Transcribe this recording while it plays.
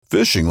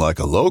Fishing like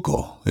a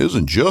local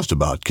isn't just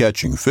about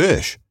catching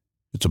fish.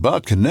 It's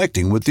about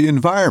connecting with the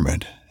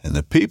environment and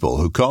the people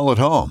who call it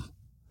home.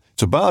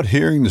 It's about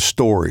hearing the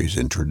stories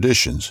and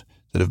traditions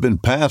that have been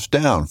passed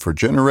down for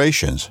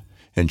generations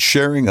and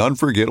sharing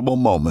unforgettable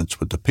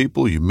moments with the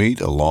people you meet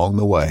along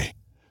the way.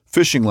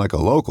 Fishing like a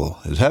local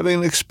is having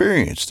an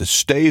experience that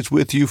stays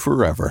with you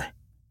forever.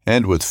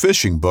 And with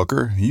Fishing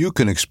Booker, you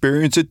can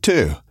experience it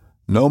too,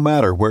 no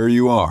matter where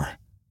you are.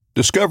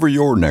 Discover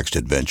your next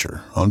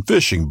adventure on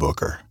Fishing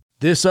Booker.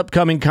 This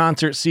upcoming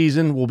concert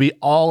season will be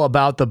all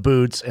about the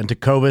boots, and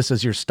Tecovas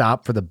is your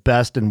stop for the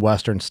best in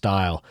Western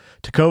style.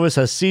 Tecovas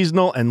has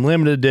seasonal and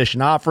limited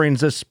edition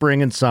offerings this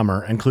spring and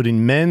summer,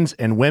 including men's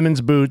and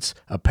women's boots,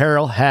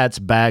 apparel, hats,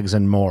 bags,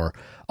 and more.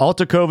 All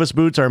Tecovas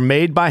boots are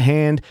made by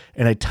hand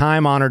in a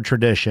time-honored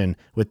tradition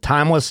with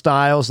timeless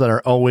styles that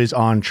are always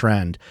on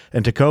trend.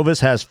 And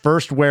Tecovas has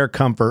first wear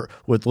comfort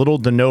with little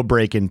to no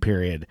break-in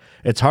period.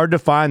 It's hard to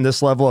find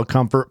this level of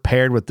comfort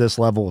paired with this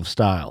level of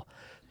style.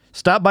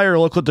 Stop by your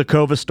local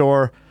Tecovas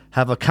store,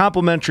 have a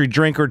complimentary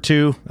drink or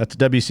two, that's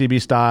WCB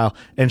style,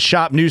 and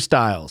shop new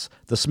styles.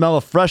 The smell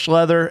of fresh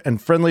leather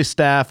and friendly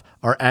staff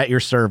are at your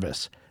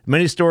service.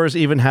 Many stores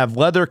even have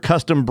leather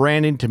custom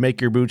branding to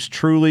make your boots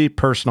truly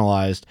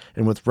personalized.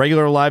 And with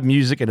regular live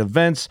music and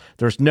events,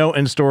 there's no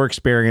in-store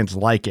experience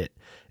like it.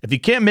 If you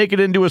can't make it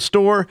into a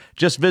store,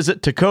 just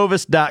visit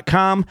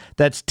tecovas.com.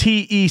 That's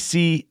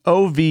TECOVAS.com.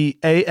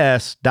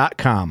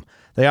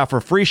 They offer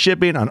free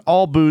shipping on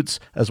all boots,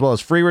 as well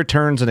as free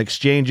returns and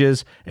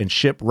exchanges, and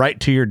ship right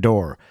to your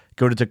door.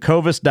 Go to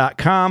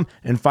tecovas.com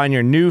and find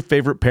your new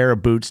favorite pair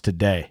of boots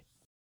today.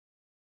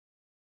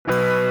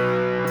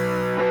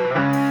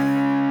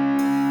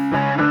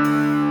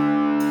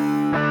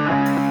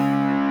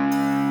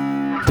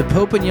 The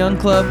Pope and Young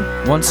Club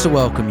wants to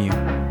welcome you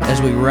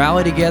as we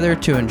rally together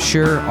to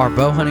ensure our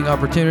bow hunting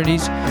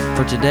opportunities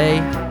for today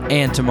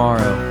and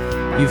tomorrow.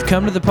 You've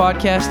come to the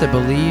podcast that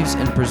believes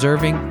in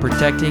preserving,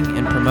 protecting,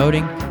 and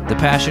promoting the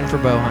passion for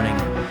bow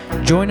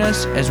hunting. Join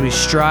us as we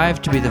strive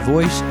to be the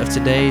voice of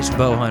today's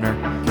bow hunter.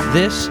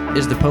 This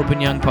is the Pope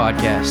and Young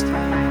Podcast.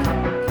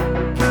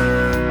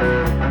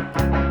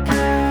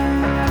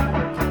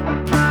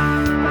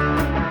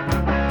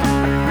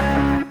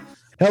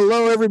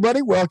 Hello,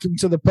 everybody. Welcome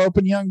to the Pope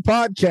and Young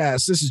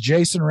Podcast. This is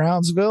Jason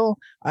Roundsville.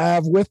 I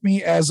have with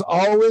me, as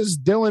always,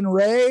 Dylan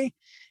Ray.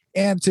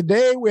 And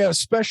today we have a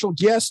special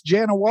guest,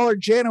 Jana Waller.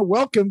 Jana,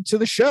 welcome to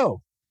the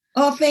show.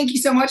 Oh, thank you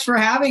so much for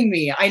having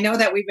me. I know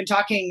that we've been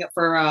talking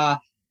for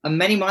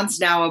many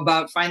months now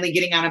about finally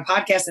getting on a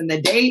podcast, and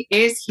the day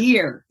is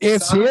here.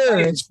 It's here.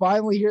 It's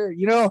finally here.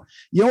 You know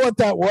what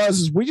that was?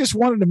 Is we just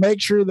wanted to make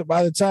sure that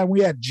by the time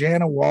we had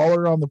Jana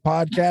Waller on the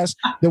podcast,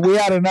 that we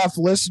had enough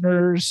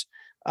listeners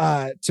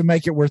to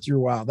make it worth your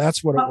while.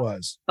 That's what it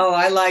was. Oh,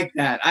 I like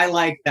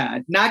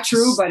that. Not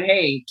true, but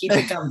hey, keep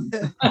it coming.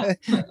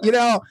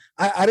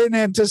 I didn't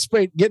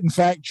anticipate getting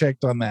fact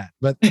checked on that,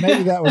 but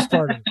maybe that was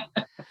part of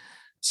it.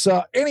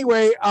 So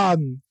anyway, I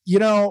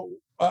know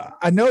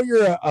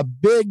you're a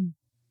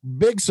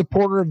big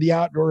supporter of the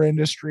outdoor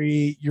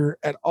industry. You're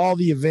at all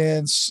the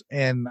events,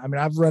 and I mean,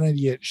 I've run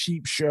into you at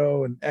Sheep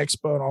Show and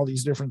Expo and all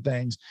these different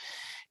things.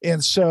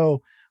 And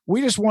so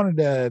we just wanted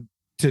to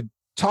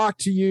talk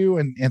to you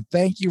and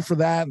thank you for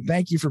that. And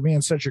thank you for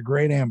being such a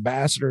great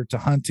ambassador to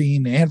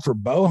hunting and for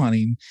bow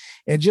hunting,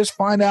 and just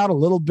find out a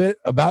little bit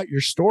about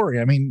your story.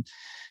 I mean,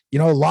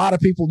 a lot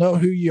of people know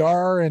who you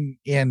are and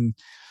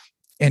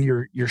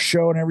your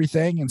show and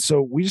everything. And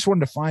so we just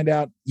wanted to find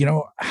out,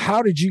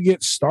 how did you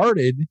get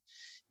started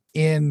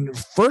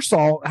first of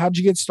all, how'd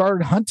you get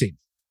started hunting?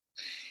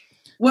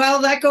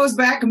 Well, that goes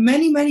back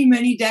many, many,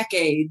 many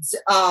decades.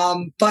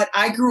 But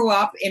I grew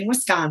up in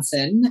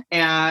Wisconsin.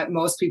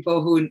 Most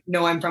people who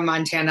know I'm from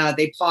Montana,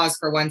 they pause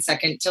for 1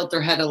 second, tilt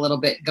their head a little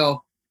bit, and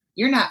go,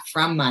 "You're not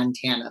from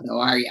Montana, though,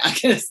 are you?"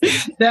 Because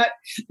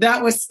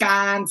that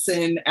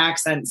Wisconsin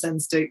accent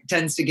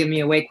tends to give me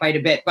away quite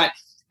a bit. But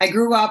I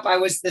grew up, I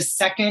was the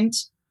second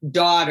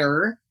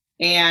daughter.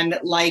 And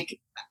like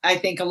I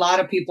think a lot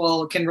of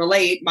people can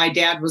relate, my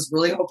dad was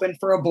really hoping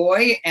for a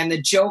boy. And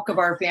the joke of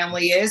our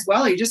family is,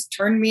 well, he just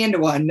turned me into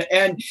one.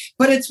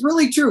 But it's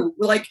really true.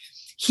 Like,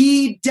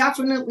 he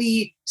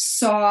definitely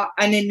saw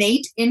an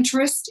innate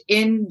interest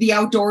in the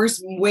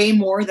outdoors way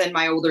more than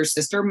my older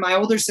sister. My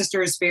older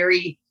sister is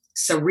very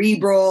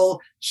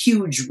cerebral,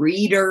 huge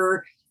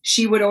reader.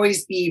 She would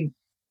always be,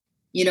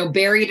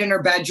 buried in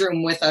her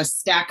bedroom with a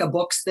stack of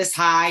books this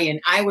high. And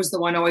I was the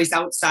one always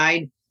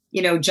outside,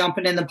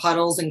 jumping in the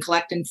puddles and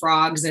collecting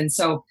frogs. And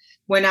so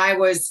we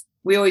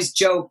always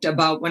joked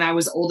about when I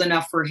was old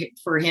enough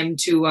for him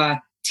to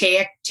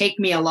take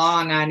me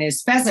along on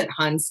his pheasant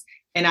hunts,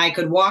 and I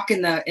could walk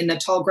in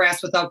the tall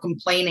grass without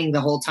complaining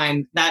the whole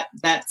time.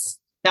 That's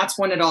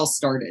when it all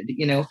started,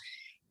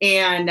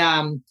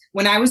 And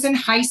when I was in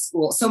high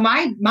school, so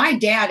my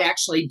dad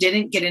actually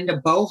didn't get into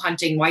bow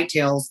hunting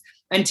whitetails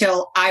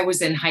until I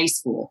was in high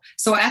school.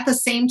 So at the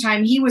same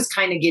time he was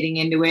kind of getting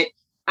into it,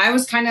 I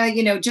was kind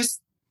of, just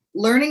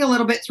learning a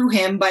little bit through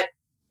him, but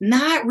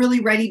not really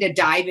ready to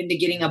dive into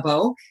getting a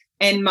bow.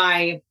 And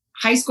my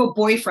high school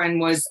boyfriend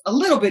was a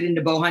little bit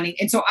into bow hunting.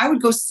 And so I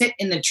would go sit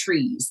in the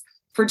trees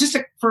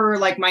for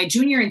like my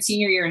junior and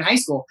senior year in high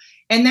school.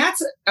 And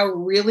that's a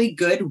really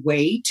good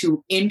way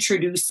to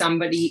introduce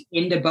somebody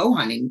into bow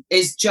hunting,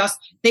 is just,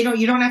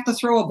 you don't have to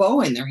throw a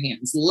bow in their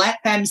hands. Let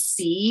them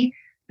see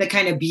the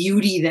kind of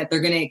beauty that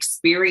they're going to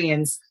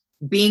experience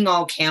being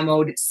all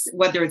camoed,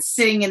 whether it's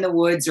sitting in the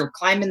woods or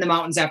climbing the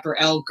mountains after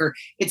elk, or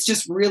it's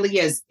just really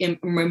as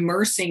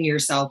immersing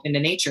yourself into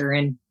nature.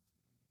 And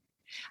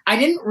I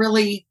didn't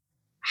really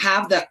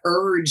have the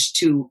urge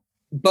to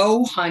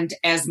bow hunt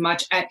as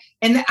much.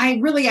 And I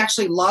really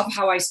actually love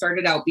how I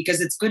started out,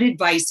 because it's good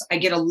advice. I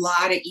get a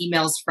lot of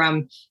emails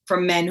from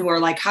men who are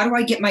like, how do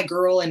I get my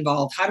girl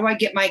involved? How do I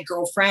get my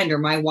girlfriend or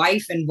my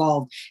wife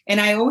involved?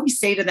 And I always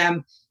say to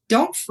them,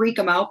 don't freak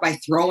them out by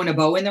throwing a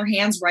bow in their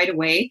hands right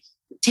away.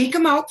 Take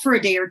them out for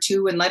a day or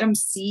two and let them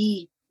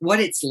see what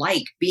it's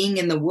like being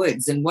in the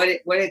woods, and what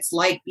it's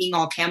like being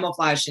all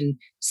camouflage and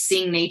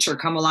seeing nature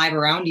come alive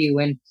around you.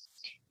 And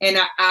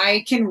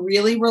I can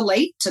really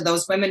relate to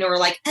those women who are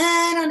like,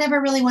 I don't ever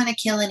really want to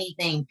kill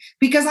anything,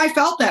 because I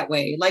felt that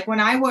way. Like when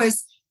I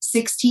was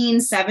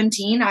 16,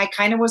 17, I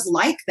kind of was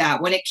like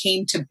that when it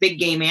came to big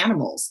game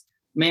animals.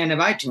 Man, have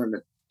I turned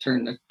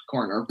the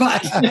corner,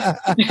 but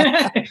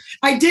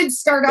I did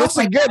start out.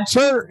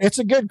 It's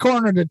a good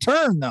corner to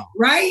turn, though.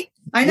 Right?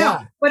 I know,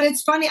 Yeah. but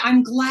it's funny.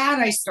 I'm glad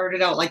I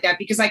started out like that,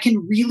 because I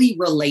can really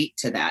relate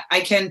to that.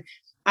 I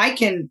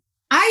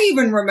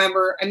even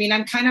remember, I mean,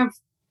 I'm kind of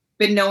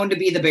been known to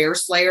be the bear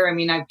slayer. I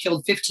mean, I've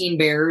killed 15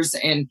 bears,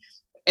 and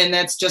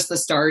that's just the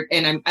start.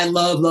 And I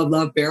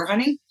love bear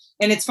hunting.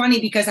 And it's funny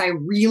because I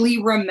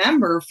really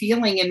remember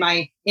feeling in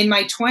my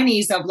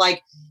 20s of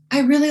like, I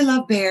really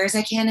love bears.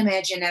 I can't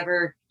imagine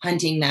ever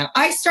hunting them.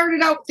 I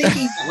started out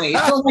thinking that way.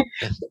 So like,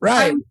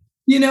 Right.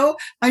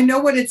 I know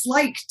what it's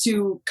like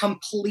to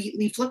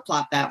completely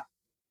flip-flop that.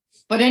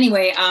 But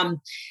anyway,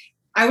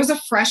 I was a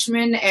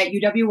freshman at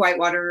UW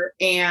Whitewater,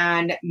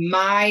 and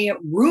my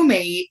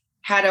roommate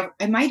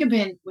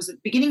was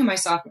it beginning of my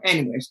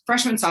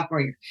freshman,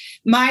 sophomore year.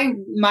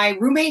 My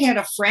roommate had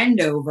a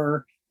friend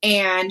over,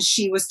 and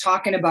she was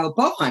talking about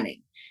bow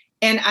hunting.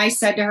 And I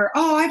said to her,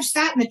 oh, I've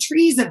sat in the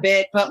trees a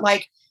bit, but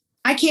like,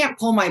 I can't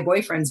pull my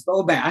boyfriend's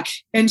bow back.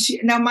 And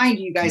now mind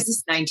you guys, this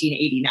is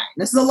 1989.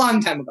 This is a long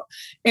time ago.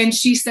 And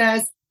she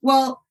says,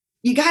 well,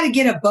 you got to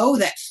get a bow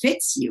that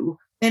fits you.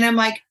 And I'm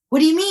like, what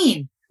do you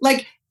mean?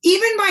 Like,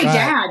 even my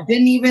dad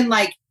didn't even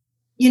like,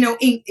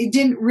 it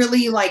didn't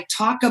really like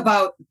talk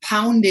about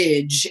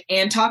poundage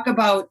and talk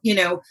about,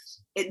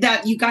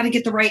 that you got to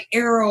get the right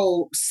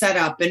arrow set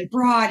up and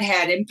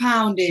broadhead and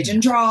poundage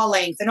and draw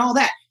length and all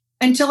that,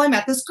 until I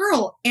met this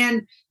girl.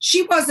 And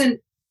she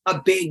wasn't a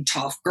big,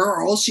 tough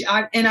girl.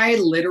 I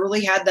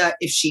literally had the,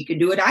 if she could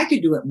do it, I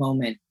could do it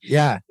moment.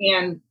 Yeah.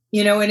 And,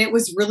 and it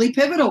was really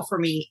pivotal for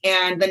me.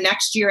 And the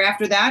next year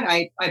after that,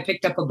 I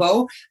picked up a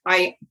bow.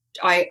 I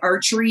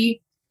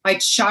archery. I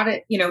shot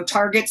at,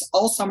 targets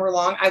all summer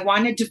long. I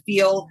wanted to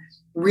feel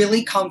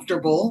really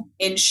comfortable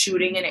in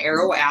shooting an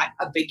arrow at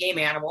a big game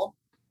animal.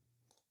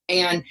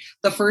 And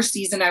the first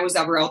season I was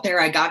ever out there,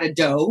 I got a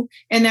doe.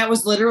 And that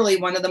was literally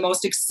one of the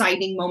most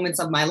exciting moments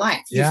of my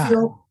life. You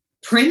feel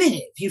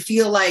primitive. You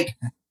feel like,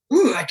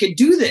 ooh, I could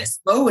do this,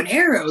 bow and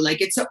arrow.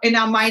 Like it's so, and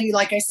now mighty,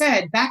 like I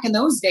said, back in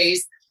those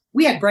days,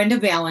 we had Brenda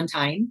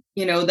Valentine,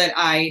 that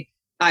I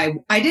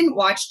didn't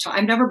watch.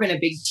 I've never been a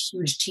big,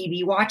 huge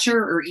TV watcher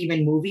or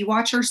even movie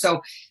watcher.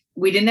 So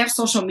we didn't have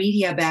social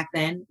media back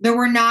then. There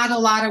were not a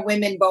lot of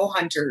women bow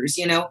hunters,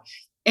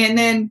 and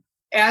then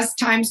as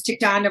times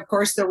ticked on, of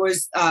course, there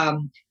was,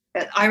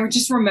 I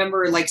just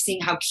remember like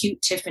seeing how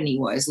cute Tiffany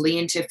was, Lee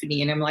and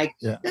Tiffany. And I'm like,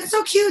 that's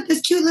so cute.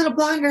 This cute little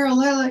blonde girl,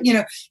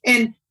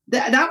 and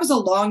that was a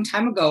long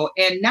time ago.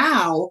 And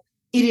now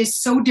it is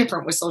so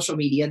different with social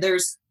media.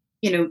 There's,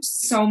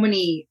 so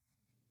many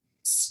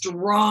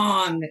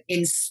strong,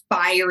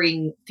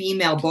 inspiring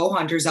female bow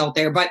hunters out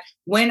there. But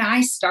when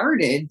I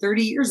started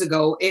 30 years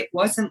ago, it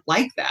wasn't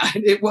like that.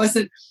 It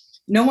wasn't,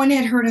 no one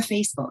had heard of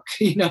Facebook,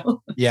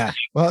 Yeah.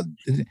 Well,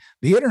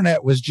 the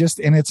internet was just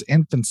in its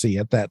infancy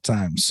at that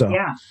time. So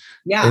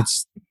yeah,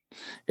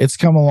 it's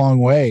come a long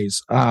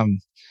ways.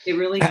 It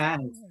really has.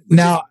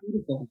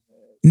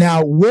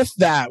 Now with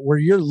that, were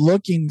you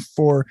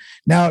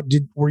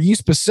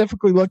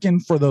specifically looking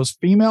for those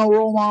female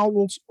role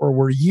models, or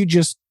were you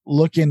just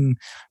looking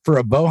for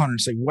a bow hunter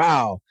and say,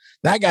 wow,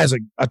 that guy's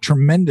a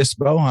tremendous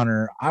bow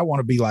hunter, I want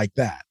to be like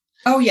that?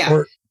 Oh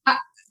yeah.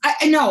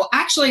 I know,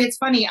 actually, it's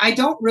funny. I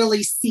don't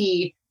really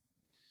see,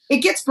 it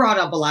gets brought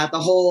up a lot,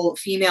 the whole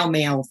female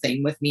male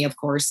thing with me, of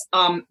course.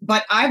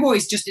 But I've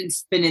always just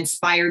been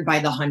inspired by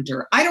the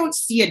hunter. I don't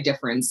see a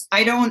difference.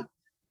 I don't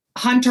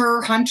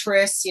hunter,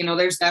 huntress,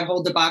 there's that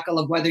whole debacle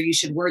of whether you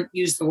should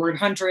use the word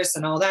huntress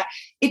and all that.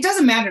 It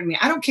doesn't matter to me.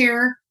 I don't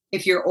care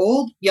if you're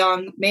old,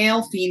 young,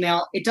 male,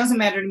 female, it doesn't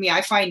matter to me.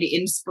 I find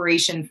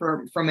inspiration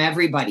from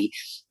everybody.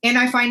 And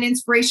I find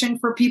inspiration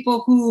for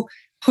people who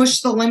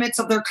push the limits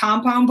of their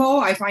compound bow.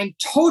 I find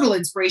total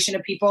inspiration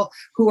of people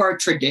who are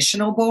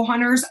traditional bow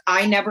hunters.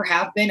 I never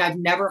have been. I've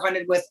never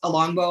hunted with a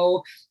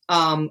longbow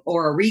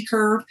or a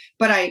recurve,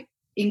 but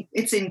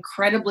it's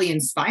incredibly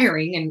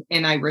inspiring,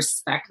 and I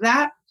respect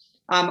that.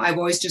 I've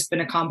always just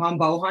been a compound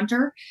bow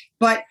hunter,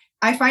 but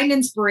I find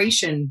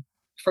inspiration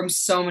from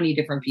so many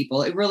different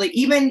people. It really,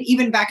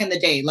 even back in the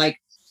day, like,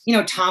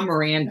 Tom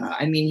Miranda.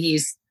 I mean,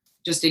 he's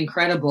just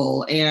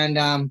incredible. And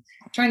I'm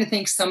trying to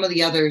think some of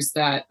the others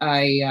that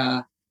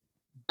I'm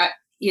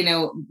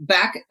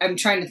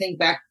trying to think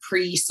back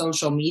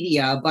pre-social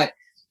media, but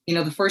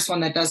the first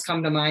one that does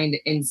come to mind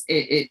is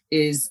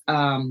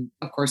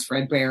of course,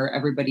 Fred Bear.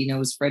 Everybody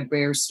knows Fred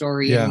Bear's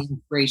story and the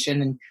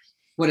inspiration, and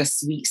what a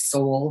sweet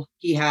soul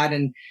he had.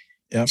 And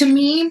to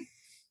me,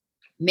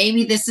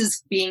 maybe this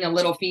is being a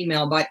little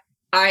female, but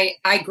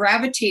I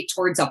gravitate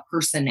towards a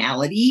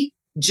personality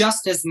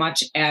just as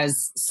much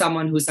as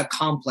someone who's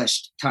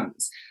accomplished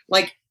tons.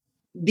 Like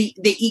the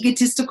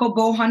egotistical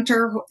bow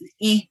hunter,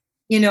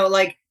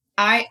 like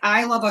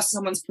I love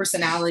someone's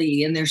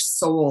personality and their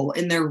soul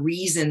and their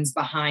reasons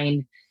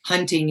behind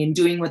hunting and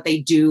doing what they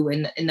do,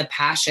 and the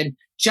passion,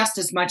 just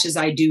as much as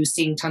I do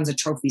seeing tons of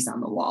trophies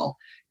on the wall.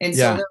 And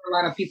so there are a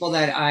lot of people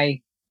that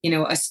I,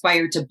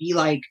 aspire to be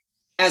like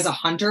as a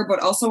hunter,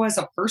 but also as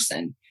a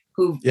person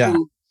who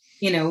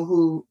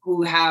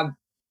have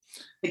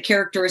the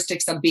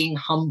characteristics of being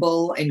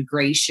humble and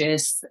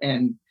gracious.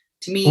 And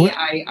to me,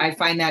 I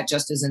find that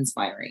just as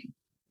inspiring.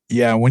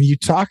 Yeah. When you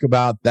talk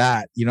about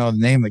that, the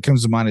name that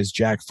comes to mind is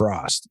Jack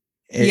Frost.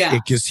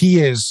 Because he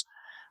is,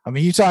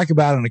 you talk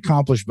about an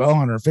accomplished bow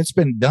hunter. If it's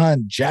been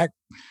done, Jack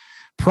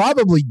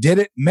probably did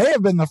it, may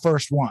have been the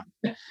first one.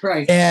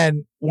 Right.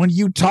 And when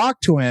you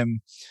talk to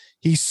him,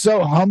 he's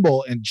so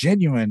humble and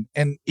genuine,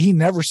 and he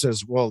never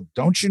says, well,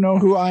 don't you know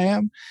who I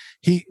am?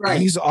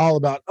 He's all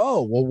about,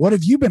 oh, well, what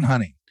have you been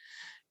hunting?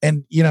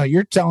 And,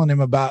 you're telling him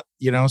about,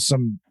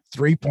 some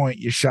 3-point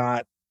you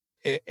shot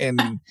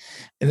and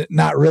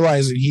not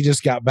realizing he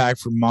just got back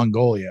from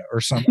Mongolia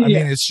or something. I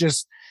mean, it's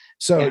just,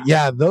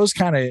 those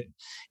kind of,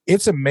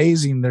 it's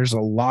amazing. There's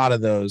a lot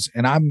of those.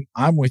 And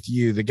I'm with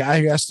you. The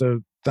guy who has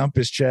to thump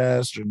his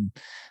chest and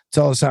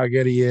tell us how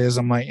good he is,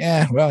 I'm like,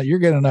 well, you're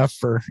good enough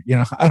for,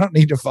 I don't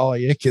need to follow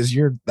you because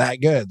you're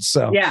that good.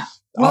 So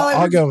well,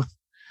 I'll go.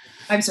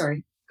 I'm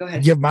sorry. Go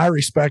ahead. Give my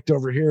respect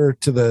over here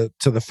to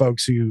the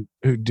folks who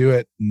do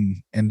it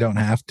and don't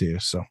have to.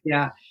 So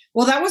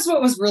well, that was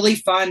what was really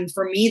fun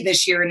for me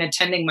this year in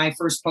attending my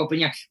first Pope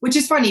and Young, which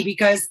is funny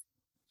because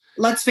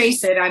let's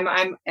face it,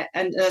 I'm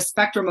in a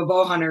spectrum of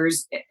bow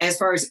hunters as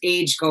far as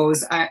age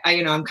goes.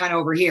 I'm kind of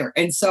over here,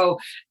 and so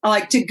I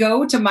like to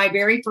go to my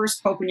very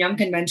first Pope and Young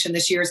convention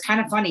this year. Is kind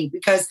of funny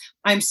because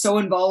I'm so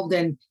involved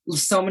in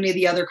so many of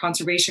the other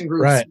conservation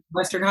groups, right.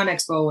 Western Hunt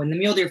Expo and the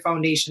Mule Deer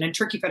Foundation and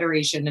Turkey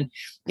Federation, and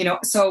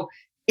so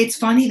it's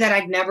funny that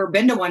I've never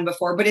been to one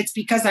before, but it's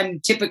because I'm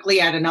typically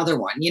at another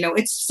one.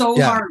 It's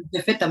so hard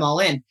to fit them all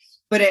in.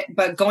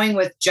 But going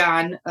with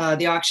John,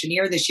 the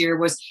auctioneer this year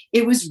was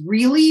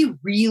really,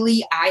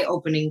 really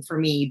eye-opening for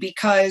me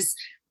because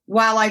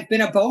while I've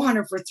been a bow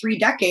hunter for 3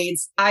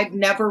 decades, I've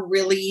never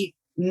really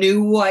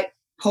knew what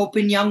Pope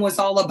and Young was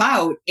all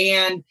about.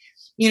 And,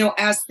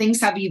 as things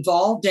have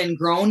evolved and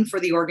grown for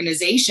the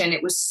organization,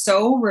 it was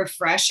so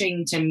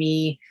refreshing to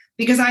me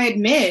because I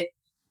admit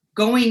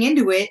going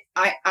into it,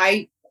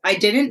 I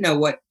didn't know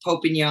what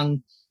Pope and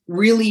Young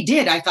really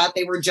did. I thought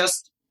they were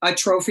just a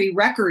trophy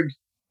record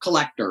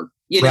collector.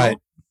 Right.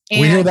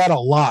 We hear that a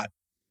lot.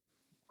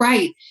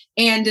 Right.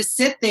 And to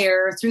sit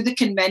there through the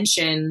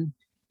convention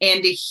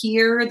and to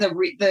hear the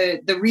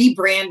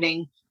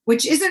rebranding,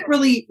 which isn't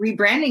really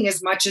rebranding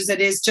as much as it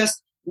is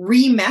just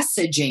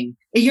remessaging.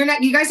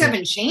 You guys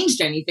haven't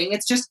changed anything.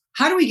 It's just,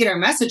 how do we get our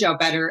message out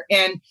better?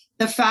 And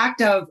the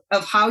fact of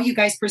how you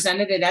guys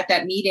presented it at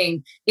that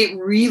meeting, it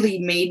really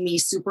made me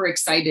super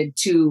excited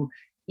to,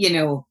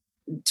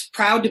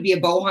 proud to be a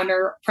bow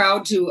hunter,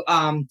 proud to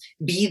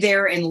be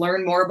there and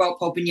learn more about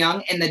Pope and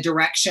Young and the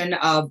direction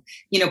of,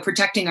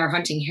 protecting our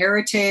hunting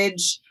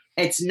heritage.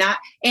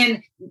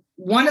 And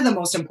one of the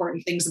most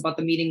important things about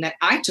the meeting that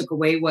I took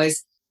away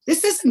was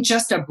this isn't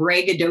just a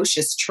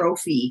braggadocious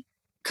trophy,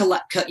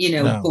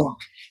 book.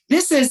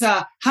 This is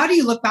how do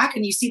you look back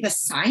and you see the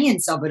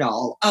science of it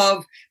all,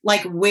 of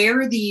like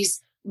where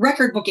these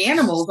record book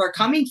animals are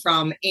coming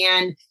from,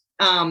 and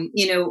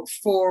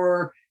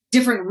for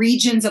different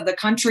regions of the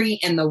country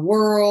and the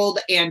world.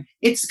 And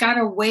it's got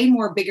a way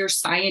more bigger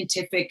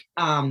scientific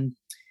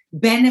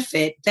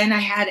benefit than I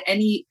had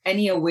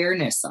any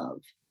awareness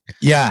of.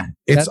 Yeah.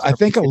 I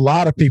think a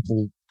lot of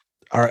people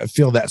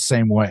feel that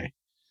same way.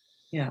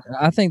 Yeah.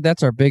 I think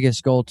that's our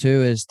biggest goal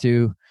too, is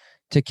to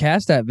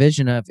cast that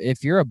vision of,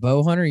 if you're a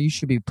bow hunter, you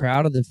should be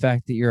proud of the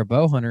fact that you're a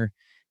bow hunter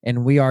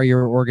and we are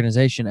your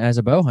organization as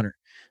a bow hunter.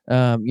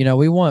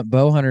 We want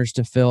bow hunters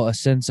to feel a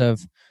sense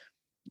of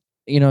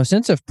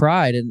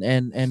pride,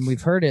 and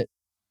we've heard it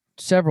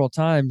several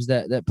times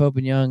that Pope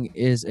and Young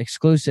is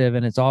exclusive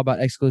and it's all about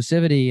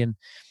exclusivity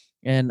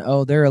and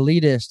they're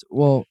elitist.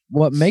 Well,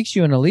 what makes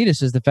you an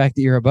elitist is the fact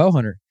that you're a bow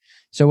hunter.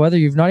 So whether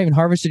you've not even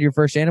harvested your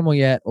first animal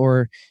yet,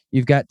 or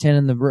you've got 10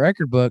 in the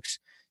record books,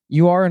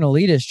 you are an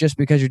elitist just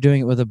because you're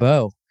doing it with a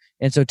bow.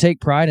 And so take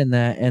pride in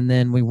that. And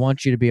then we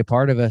want you to be a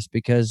part of us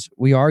because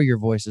we are your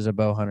voice as a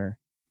bow hunter.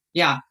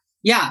 Yeah.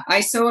 Yeah, I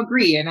so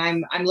agree. And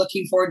I'm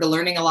looking forward to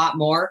learning a lot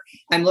more.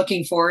 I'm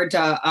looking forward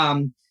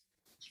to,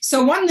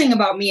 so one thing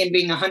about me and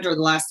being a hunter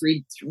the last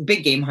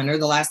big game hunter,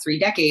 the last 3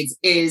 decades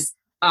is,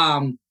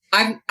 I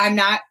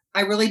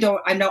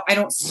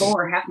don't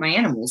score half my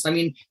animals. I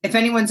mean, if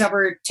anyone's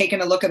ever taken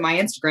a look at my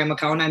Instagram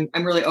account,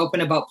 I'm really open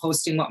about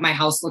posting what my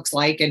house looks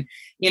like. And,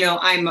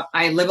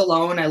 I live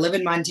alone. I live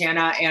in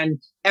Montana,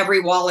 and every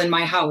wall in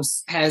my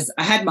house has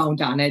a head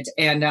mount on it,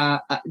 and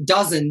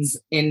dozens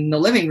in the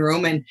living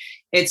room. And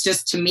it's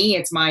just, to me,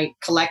 it's my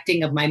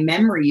collecting of my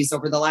memories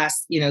over the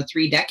last,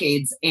 3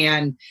 decades.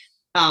 And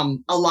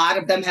a lot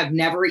of them have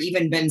never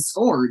even been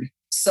scored.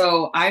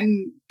 So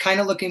I'm kind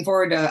of looking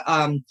forward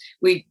to,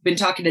 we've been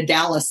talking to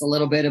Dallas a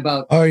little bit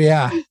about. Oh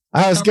yeah.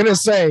 I was going to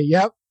say,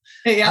 yep.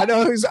 Yeah. I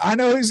know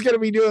who's going to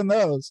be doing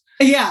those.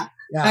 Yeah.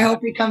 I hope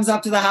he comes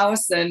up to the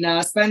house and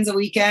spends a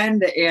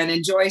weekend and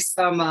enjoys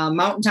some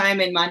mountain time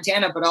in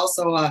Montana, but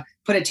also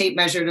put a tape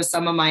measure to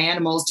some of my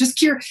animals, just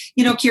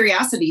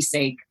curiosity's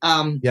sake.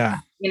 And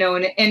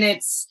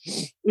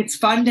it's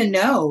fun to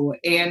know.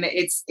 And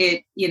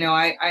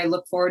I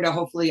look forward to,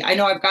 hopefully, I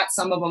know I've got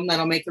some of them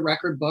that'll make the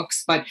record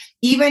books, but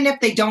even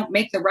if they don't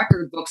make the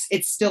record books,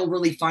 it's still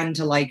really fun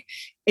to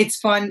it's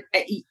fun.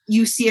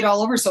 You see it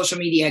all over social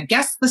media,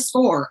 guess the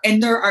score.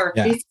 And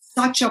it's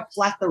such a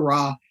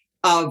plethora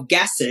of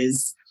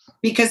guesses,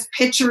 because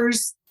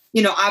pictures,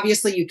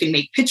 obviously you can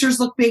make pictures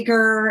look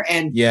bigger,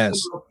 and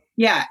yes.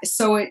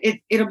 So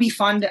it'll be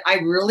fun I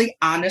really,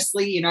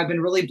 honestly, I've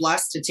been really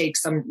blessed to take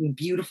some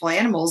beautiful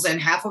animals, and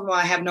half of them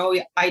I have no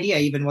idea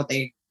even what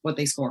they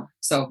score.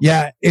 So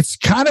yeah, it's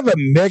kind of a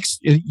mixed,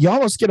 you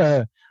almost get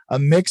a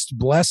mixed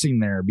blessing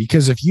there,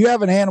 because if you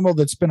have an animal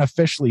that's been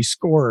officially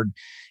scored,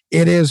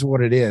 it is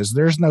what it is.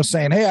 There's no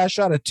saying, hey, I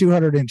shot a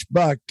 200-inch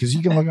buck, because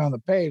you can look on the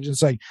page.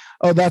 It's like,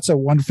 oh, that's a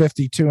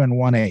 152 and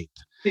 1/8.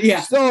 Yeah.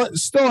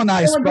 Still a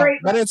nice buck,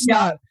 but it's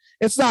not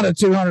a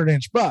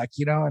 200-inch buck,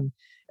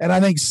 and I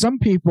think some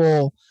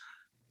people,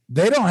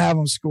 they don't have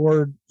them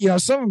scored.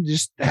 Some of them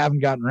just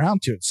haven't gotten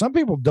around to it. Some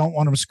people don't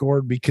want them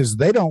scored because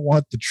they don't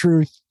want the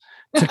truth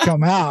to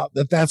come out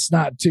that that's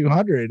not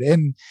 200.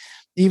 And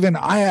even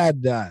I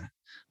had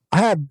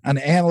an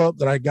antelope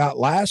that I got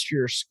last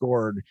year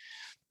scored.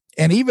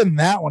 And even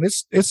that one,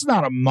 it's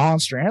not a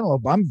monster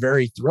antelope. I'm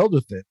very thrilled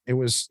with it. It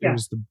was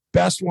the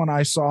best one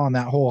I saw on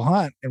that whole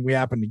hunt, and we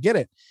happened to get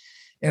it.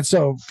 And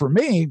so for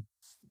me,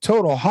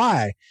 total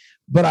high.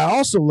 But I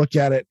also look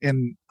at it,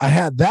 and I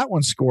had that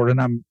one scored, and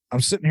I'm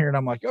sitting here and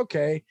I'm like,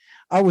 okay,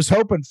 I was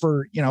hoping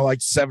for,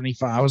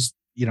 75. I was,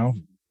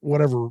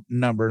 whatever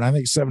number. And I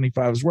think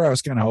 75 is where I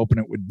was kind of hoping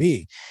it would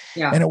be.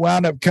 Yeah. And it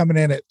wound up coming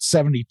in at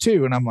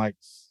 72. And I'm like,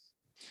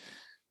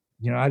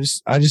 I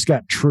just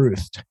got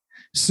truthed.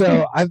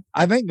 So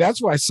I think that's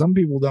why some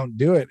people don't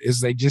do it, is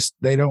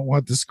they don't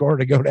want the score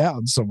to go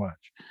down so much.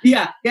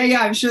 Yeah.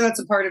 I'm sure that's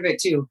a part of it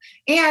too.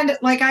 And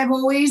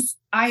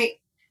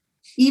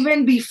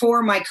even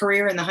before my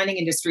career in the hunting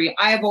industry,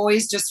 I have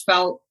always just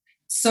felt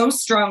so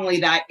strongly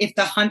that if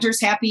the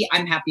hunter's happy,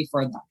 I'm happy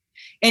for them.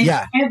 And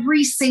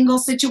every single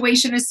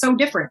situation is so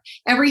different.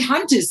 Every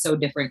hunt is so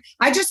different.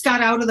 I just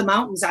got out of the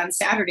mountains on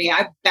Saturday.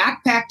 I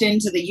backpacked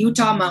into the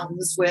Utah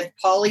mountains with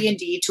Polly and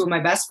Dee, 2 of my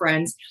best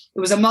friends. It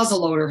was a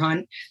muzzleloader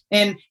hunt.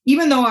 And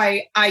even though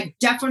I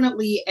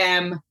definitely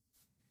am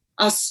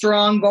a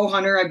strong bow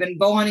hunter, I've been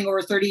bow hunting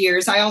over 30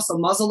 years. I also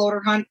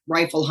muzzleloader hunt,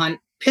 rifle hunt,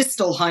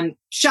 pistol hunt,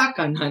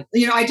 shotgun hunt.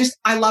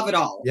 I love it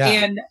all. Yeah.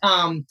 And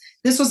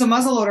this was a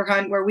muzzleloader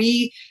hunt where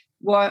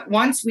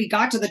once we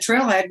got to the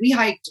trailhead, we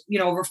hiked,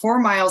 over 4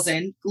 miles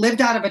in,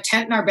 lived out of a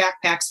tent in our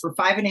backpacks for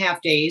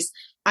 5.5 days.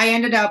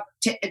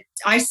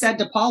 I said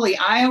to Polly,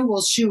 I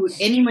will shoot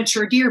any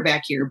mature deer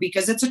back here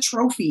because it's a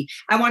trophy.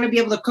 I want to be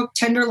able to cook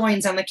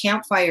tenderloins on the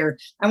campfire.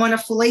 I want to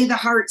fillet the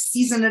heart,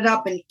 season it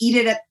up, and eat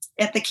it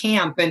at the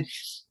camp. And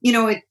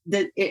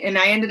and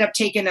I ended up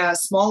taking a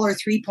smaller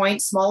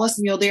 3-point, smallest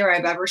mule deer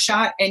I've ever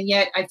shot. And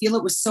yet I feel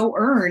it was so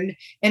earned,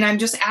 and I'm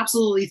just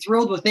absolutely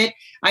thrilled with it.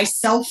 I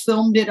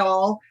self-filmed it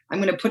all.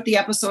 I'm going to put the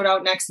episode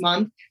out next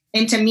month.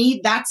 And to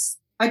me, that's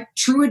a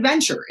true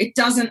adventure. It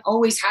doesn't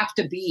always have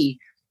to be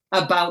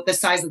about the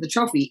size of the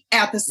trophy.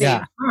 At the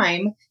same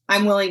time,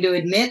 I'm willing to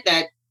admit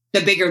that the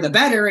bigger the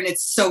better. And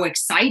it's so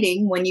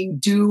exciting when you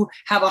do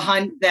have a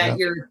hunt that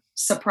you're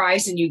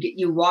surprised and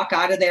you walk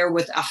out of there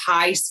with a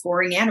high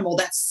scoring animal.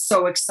 That's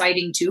so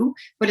exciting too,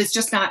 but it's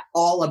just not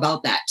all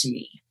about that to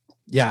me.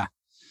 Yeah.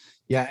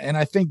 And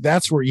I think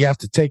that's where you have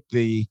to take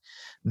the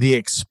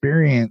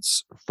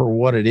experience for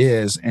what it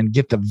is and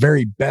get the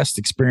very best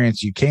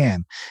experience you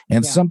can.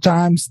 And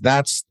sometimes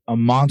that's a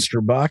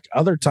monster buck.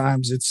 Other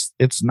times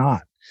it's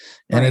not.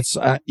 And it's,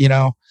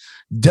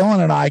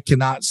 Dylan and I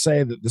cannot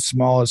say that the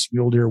smallest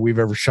mule deer we've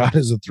ever shot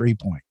is a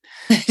 3-point.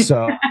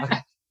 So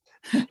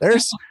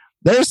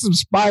there's some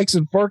spikes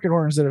and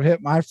forkhorns that have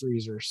hit my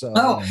freezer.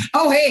 So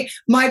hey,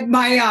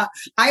 I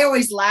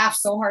always laugh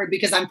so hard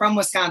because I'm from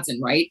Wisconsin,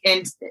 right?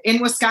 And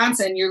in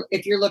Wisconsin,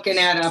 if you're looking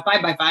at a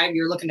 5x5,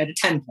 you're looking at a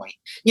 10 point,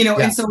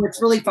 and so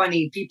it's really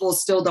funny. People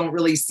still don't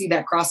really see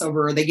that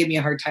crossover, or they give me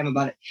a hard time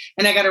about it.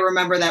 And I got to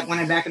remember that when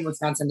I'm back in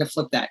Wisconsin to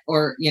flip that,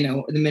 or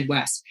the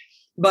Midwest.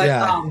 But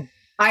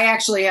I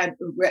actually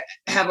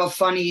have a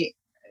funny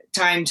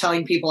time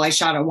telling people I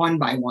shot a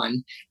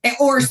 1x1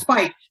 or a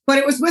spike, but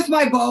it was with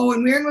my bow,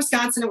 and we were in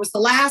Wisconsin. It was the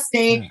last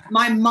day. Yeah.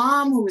 My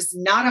mom, who is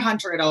not a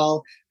hunter at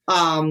all,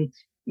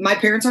 my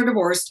parents are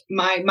divorced.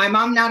 My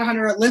mom, not a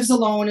hunter, lives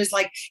alone, is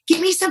like,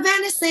 "Give me some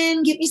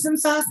venison, give me some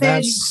sausage."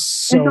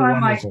 That's so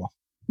wonderful. Like,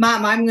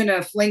 Mom, I'm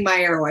gonna fling my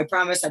arrow. I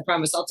promise.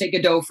 I'll take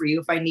a doe for you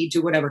if I need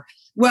to, whatever.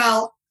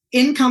 Well,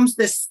 in comes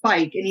this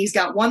spike, and he's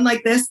got one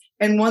like this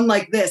and one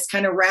like this,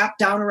 kind of wrapped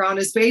down around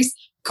his face.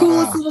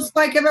 Coolest little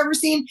spike I've ever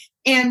seen.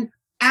 And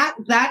at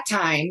that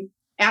time,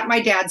 at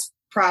my dad's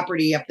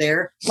property up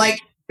there,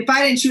 like, if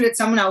I didn't shoot it,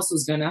 someone else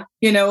was gonna,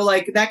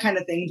 like that kind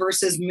of thing,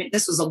 versus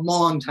this was a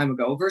long time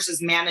ago,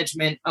 versus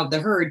management of the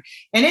herd.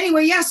 And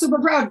anyway, super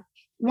proud,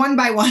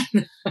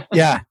 1x1.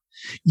 Yeah.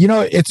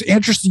 It's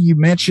interesting you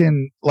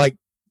mentioned like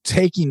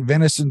taking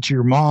venison to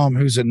your mom,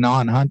 who's a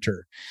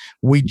non-hunter.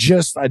 I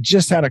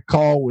just had a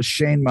call with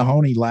Shane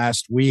Mahoney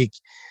last week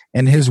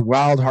and his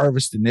Wild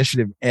Harvest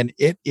Initiative. And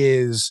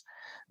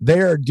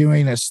they're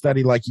doing a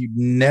study like you'd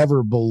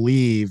never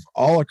believe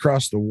all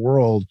across the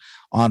world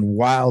on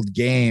wild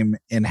game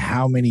and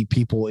how many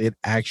people it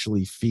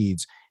actually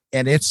feeds.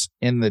 And it's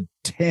in the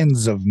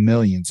tens of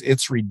millions.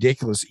 It's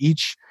ridiculous.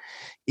 Each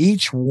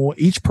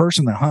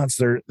person that hunts,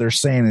 they're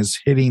saying is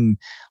hitting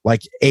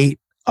like 8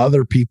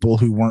 other people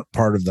who weren't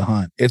part of the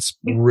hunt. It's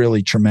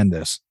really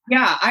tremendous.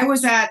 Yeah, I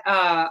was at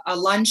a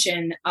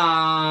luncheon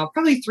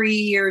probably 3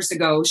 years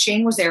ago.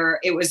 Shane was there.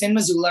 It was in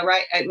Missoula,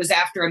 right? It was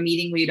after a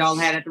meeting we'd all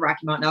had at the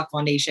Rocky Mountain Elk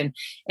Foundation.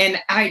 And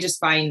I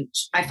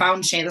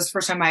found Shane. This is the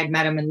first time I had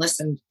met him and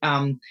listened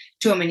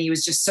to him. And he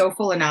was just so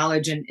full of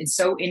knowledge and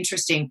so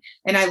interesting.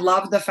 And I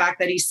love the fact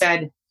that he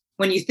said,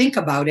 when you think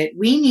about it,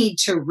 we need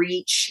to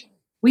reach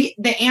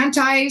the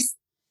antis.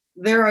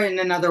 They're in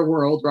another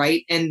world,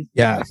 right? And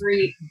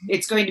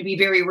it's going to be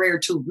very rare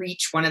to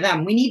reach one of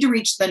them. We need to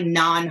reach the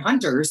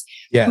non-hunters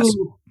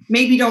who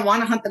maybe don't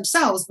want to hunt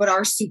themselves, but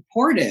are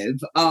supportive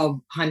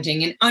of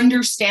hunting and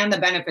understand the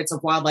benefits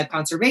of wildlife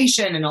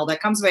conservation and all that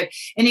comes with it.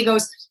 And he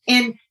goes,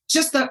 and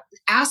just the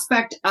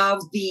aspect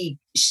of the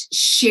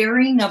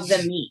sharing of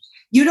the meat.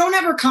 You don't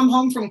ever come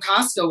home from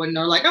Costco and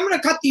they're like, I'm going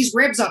to cut these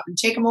ribs up and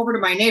take them over to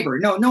my neighbor.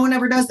 No one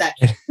ever does that.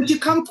 But you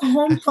come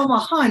home from a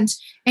hunt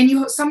and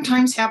you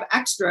sometimes have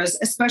extras,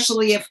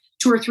 especially if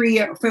 2 or 3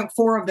 or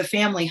 4 of the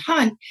family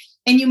hunt.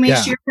 And you may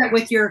share that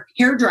with your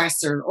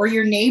hairdresser or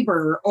your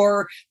neighbor,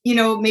 or,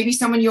 maybe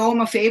someone you owe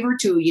them a favor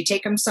to. You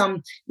take them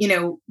some,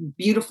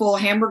 beautiful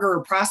hamburger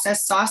or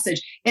processed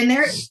sausage. And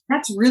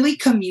that's really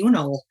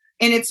communal.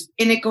 And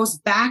it goes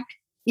back,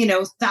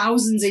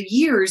 thousands of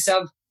years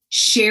of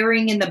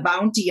sharing in the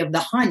bounty of the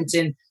hunt.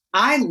 And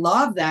I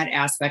love that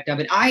aspect of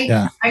it.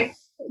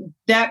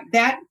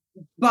 That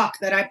buck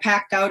that I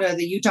packed out of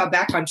the Utah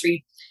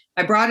backcountry,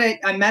 I brought it.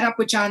 I met up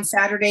with John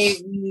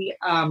Saturday. We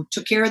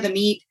took care of the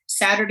meat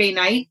Saturday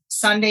night.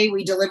 Sunday,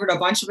 we delivered a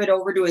bunch of it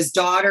over to his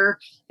daughter,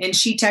 and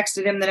she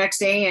texted him the next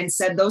day and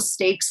said those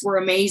steaks were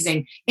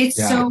amazing. It's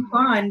so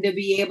fun to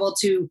be able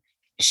to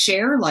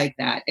share like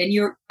that. And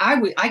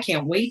I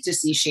can't wait to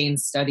see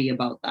Shane's study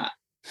about that.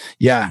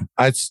 Yeah.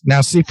 Now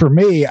see, for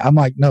me, I'm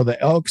like, no,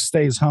 the elk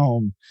stays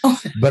home,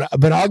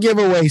 but I'll give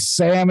away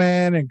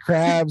salmon and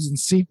crabs and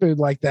seafood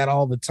like that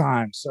all the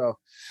time. So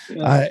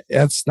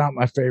that's not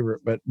my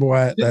favorite, but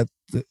boy,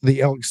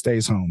 the elk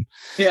stays home.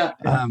 Yeah.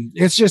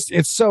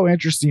 It's so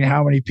interesting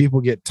how many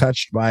people get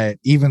touched by it,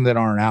 even that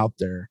aren't out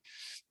there.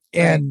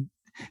 And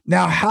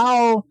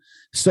now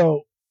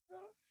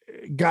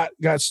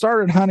got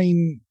started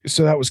hunting.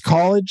 So that was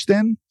college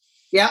then?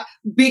 Yeah.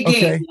 Big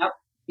game.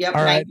 Yep.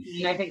 All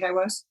 19, right. I think I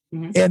was.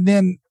 Mm-hmm. And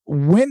then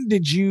when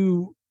did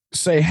you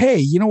say, hey,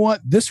 you know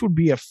what? This would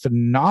be a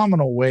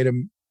phenomenal way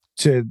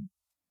to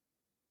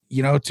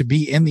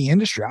be in the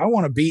industry. I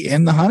want to be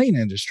in the hunting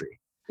industry.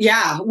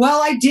 Yeah.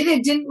 Well, I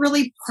didn't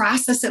really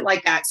process it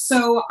like that.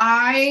 So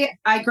I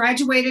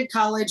graduated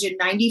college in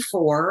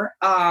 94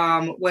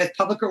 with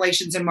public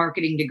relations and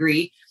marketing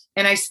degree.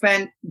 And I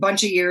spent a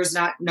bunch of years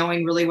not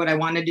knowing really what I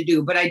wanted to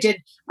do. But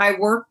I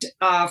worked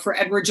for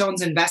Edward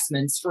Jones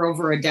Investments for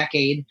over a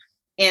decade.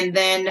 And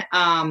then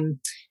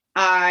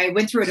I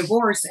went through a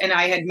divorce, and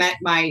I had met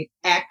my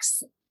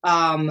ex.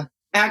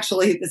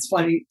 Actually, this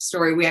funny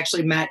story. We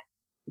actually met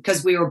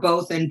because we were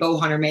both in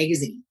Bowhunter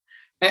magazine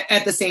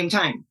at the same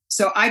time.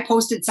 So I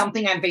posted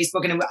something on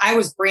Facebook, and I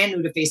was brand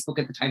new to Facebook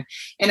at the time.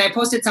 And I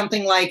posted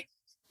something like,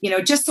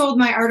 just sold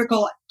my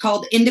article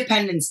called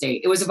Independence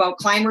Day. It was about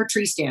climber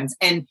tree stands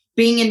and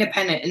being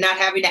independent and not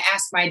having to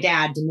ask my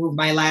dad to move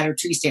my ladder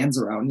tree stands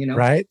around,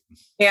 Right.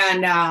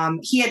 And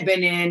he had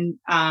been in,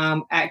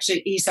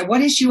 actually, he said,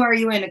 what issue are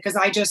you in? Because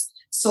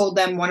sold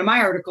them one of my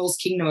articles,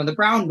 Kingdom of the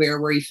Brown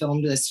Bear, where he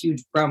filmed this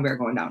huge brown bear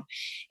going down.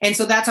 And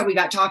so that's how we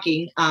got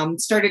talking,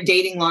 started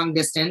dating long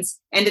distance,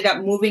 ended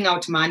up moving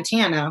out to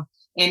Montana.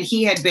 And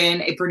he had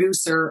been a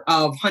producer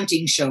of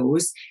hunting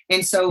shows.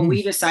 And so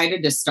we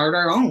decided to start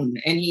our own.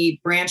 And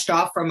he branched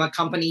off from a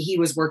company he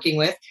was working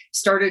with,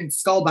 started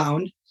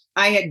Skullbound.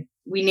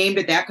 We named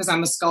it that because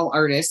I'm a skull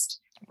artist.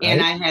 Right.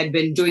 And I had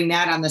been doing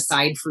that on the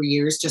side for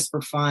years just for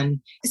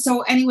fun.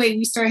 So anyway,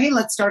 we started, hey,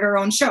 let's start our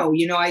own show.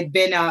 You know, I'd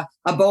been a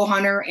bow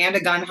hunter and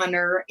a gun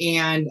hunter.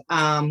 And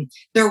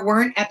there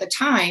weren't at the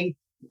time,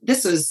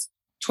 this was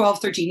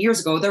 12, 13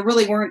 years ago, there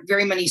really weren't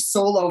very many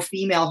solo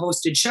female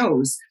hosted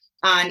shows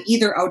on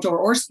either Outdoor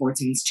or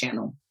Sportsman's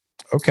channel.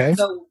 Okay.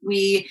 So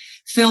we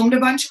filmed a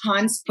bunch of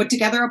hunts, put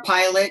together a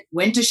pilot,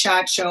 went to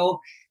SHOT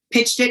Show,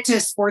 pitched it to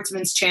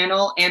Sportsman's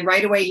channel, and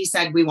right away he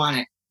said, we want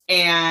it.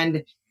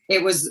 And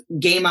it was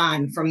game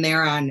on from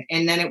there on.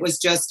 And then it was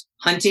just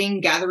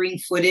hunting, gathering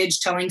footage,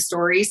 telling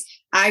stories.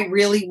 I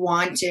really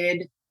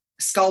wanted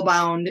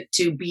Skullbound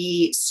to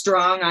be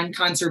strong on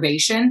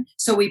conservation.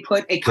 So we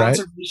put a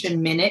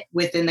conservation minute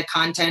within the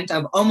content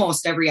of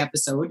almost every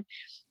episode.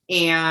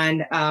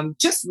 And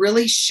just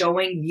really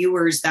showing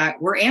viewers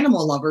that we're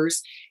animal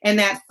lovers and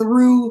that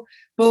through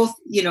both,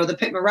 you know, the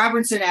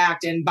Pittman-Robertson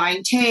Act and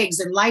buying tags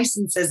and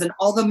licenses and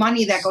all the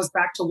money that goes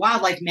back to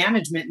wildlife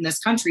management in this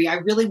country, I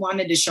really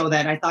wanted to show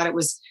that. I thought it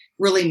was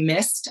really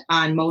missed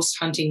on most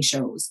hunting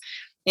shows.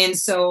 And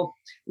so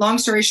long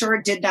story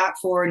short, did that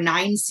for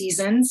 9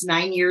 seasons,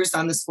 9 years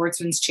on the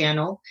Sportsman's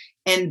channel.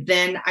 And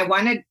then I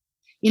wanted,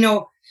 you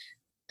know,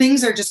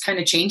 things are just kind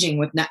of changing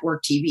with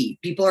network TV.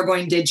 People are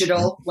going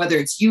digital, whether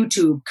it's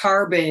YouTube,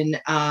 Carbon,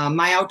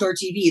 My Outdoor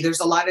TV.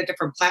 There's a lot of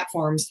different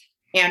platforms.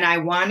 And I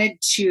wanted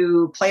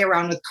to play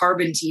around with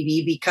Carbon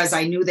TV because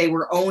I knew they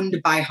were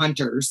owned by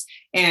hunters.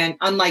 And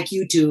unlike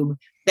YouTube,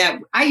 that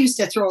I used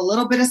to throw a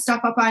little bit of stuff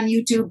up on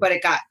YouTube, but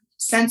it got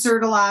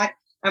censored a lot.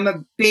 I'm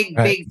a big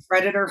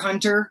predator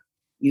hunter.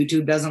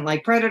 YouTube doesn't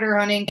like predator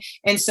hunting.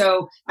 And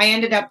so I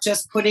ended up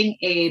just putting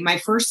my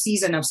first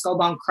season of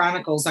Skullbound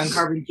Chronicles on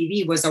Carbon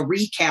TV was a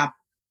recap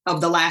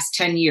of the last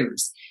 10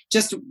 years,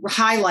 just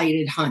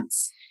highlighted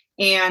hunts.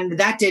 And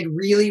that did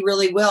really,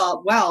 really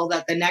well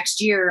that the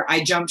next year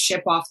I jumped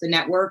ship off the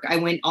network. I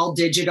went all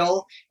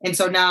digital. And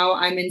so now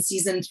I'm in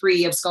season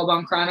 3 of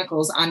Skullbound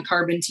Chronicles on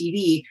Carbon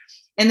TV.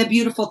 And the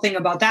beautiful thing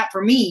about that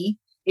for me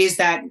is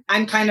that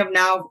I'm kind of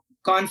now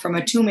gone from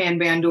a 2-man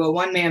band to a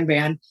 1-man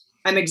band.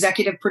 I'm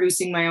executive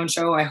producing my own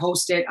show. I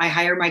host it. I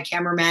hire my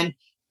cameraman.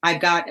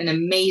 I've got an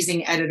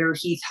amazing editor,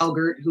 Heath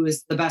Helgert, who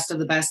is the best of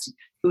the best,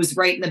 who's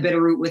right in the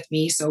Bitterroot with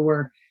me. So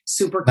we're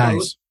super close.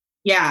 Nice.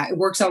 Yeah, it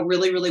works out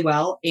really, really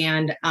well.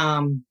 And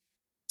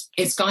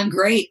it's gone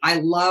great. I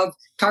love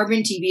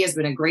Carbon TV has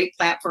been a great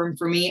platform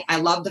for me. I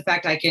love the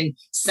fact I can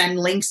send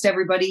links to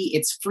everybody.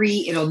 It's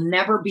free. It'll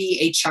never be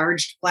a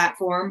charged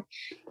platform.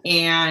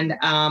 And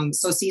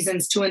so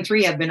seasons 2 and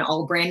 3 have been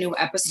all brand new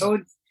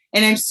episodes.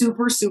 And I'm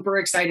super, super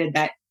excited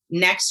that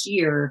next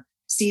year,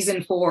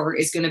 season 4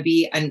 is going to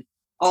be an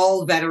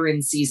all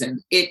veteran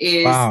season. It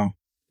is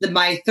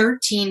my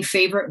 13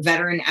 favorite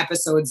veteran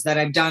episodes that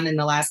I've done in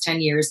the last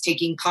 10 years,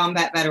 taking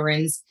combat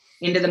veterans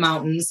into the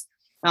mountains.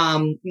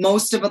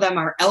 Most of them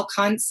are elk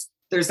hunts.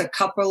 There's a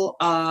couple,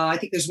 I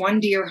think there's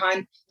 1 deer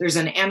hunt. There's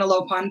an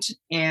antelope hunt.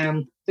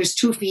 And there's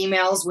 2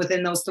 females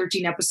within those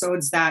 13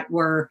 episodes that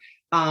were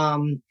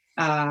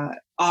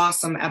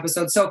awesome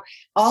episodes. So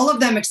all of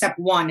them except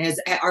 1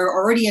 are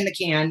already in the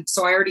can.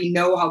 So I already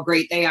know how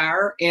great they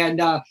are.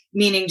 And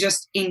meaning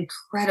just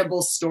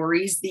incredible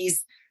stories.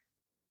 These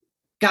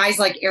guys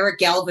like Eric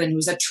Galvin,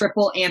 who's a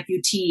triple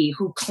amputee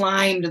who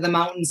climbed the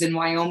mountains in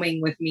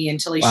Wyoming with me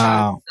until he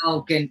shot an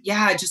elk. And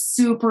yeah, just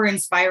super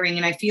inspiring.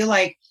 And I feel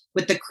like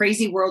with the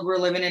crazy world we're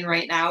living in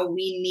right now,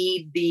 we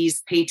need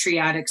these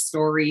patriotic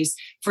stories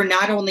for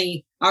not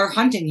only our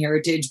hunting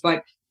heritage,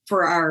 but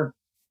for our,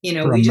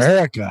 for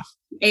America.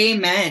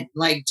 Amen.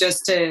 Like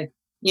just to,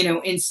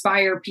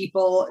 inspire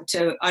people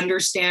to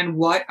understand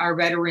what our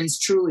veterans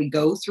truly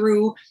go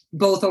through,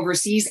 both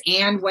overseas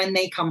and when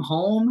they come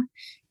home.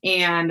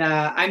 And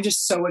I'm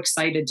just so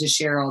excited to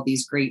share all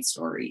these great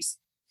stories.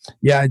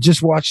 Yeah, I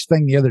just watched a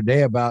thing the other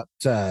day about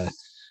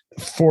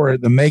for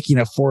the making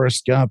of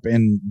Forrest Gump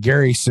and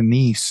Gary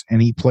Sinise,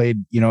 and he played,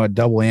 a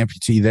double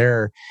amputee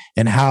there,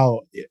 and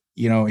how,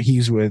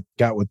 he's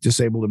got with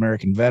Disabled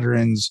American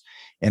Veterans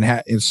and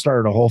it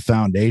started a whole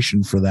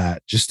foundation for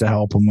that just to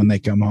help them when they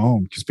come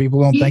home, because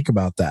people don't think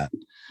about that.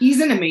 He's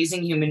an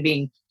amazing human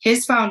being.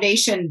 His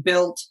foundation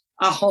built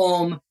a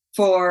home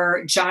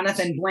for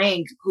Jonathan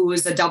Blank, who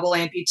is a double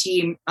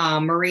amputee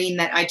Marine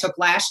that I took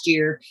last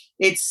year.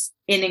 It's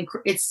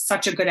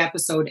such a good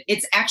episode.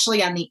 It's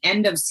actually on the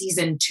end of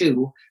season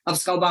 2 of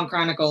Skullbound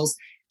Chronicles.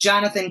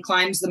 Jonathan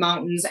climbs the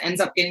mountains, ends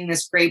up getting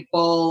this great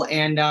bull,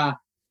 and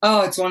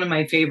it's one of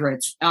my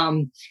favorites.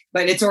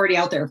 But it's already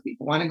out there if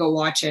people want to go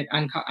watch it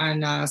on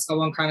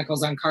Skullbound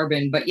Chronicles on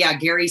Carbon. But yeah,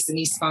 Gary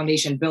Sinise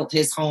Foundation built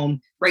his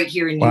home right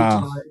here in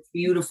Utah. It's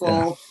beautiful.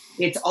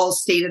 Yeah. It's all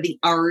state of the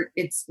art.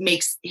 It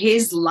makes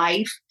his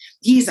life.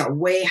 He's a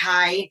way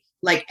high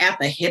like at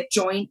the hip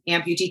joint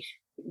amputee.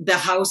 The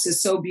house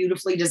is so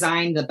beautifully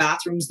designed, the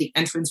bathrooms, the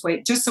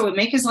entranceway, just so it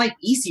make his life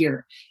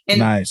easier. And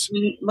nice.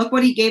 Look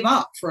what he gave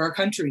up for our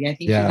country. I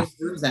think he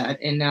deserves that.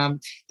 And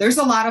there's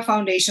a lot of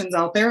foundations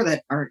out there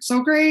that aren't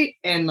so great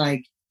and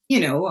like,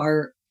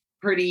 are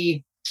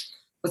pretty,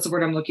 what's the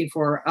word I'm looking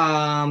for?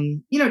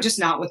 Just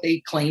not what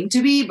they claim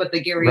to be, but the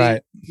Gary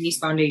Nice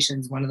Foundation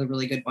is one of the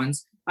really good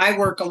ones. I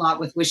work a lot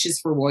with Wishes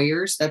for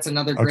Warriors. That's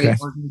another great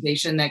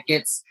organization that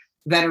gets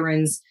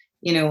veterans,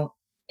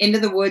 into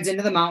the woods,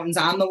 into the mountains,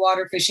 on the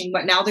water fishing.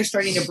 But now they're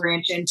starting to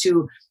branch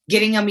into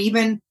getting them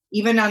even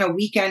on a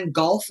weekend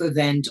golf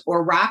event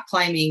or rock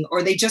climbing,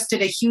 or they just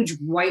did a huge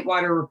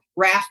whitewater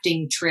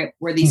rafting trip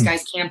where these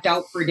guys camped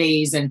out for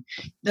days. And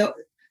the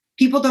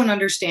people don't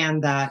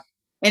understand that.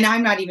 And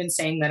I'm not even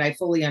saying that I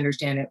fully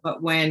understand it,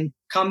 but when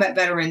combat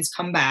veterans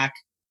come back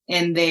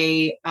and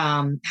they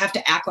have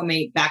to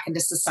acclimate back into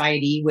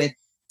society with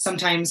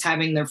sometimes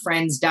having their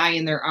friends die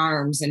in their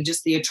arms and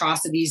just the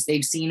atrocities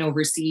they've seen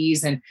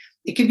overseas. And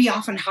it can be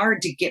often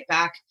hard to get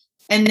back.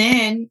 And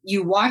then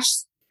you watch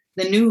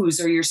the news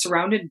or you're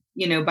surrounded,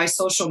 by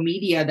social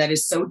media that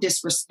is so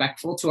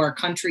disrespectful to our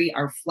country,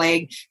 our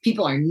flag.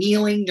 People are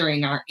kneeling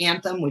during our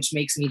anthem, which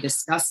makes me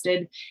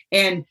disgusted.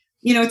 And,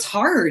 it's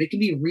hard. It can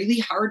be really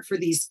hard for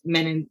these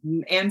men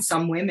and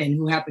some women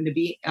who happen to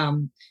be,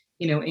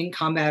 in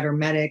combat or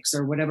medics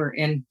or whatever.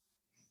 And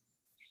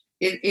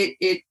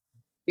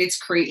it's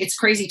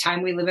crazy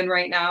time we live in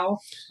right now,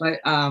 but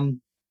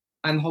I'm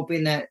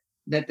hoping that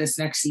this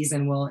next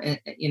season will,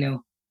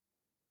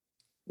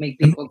 make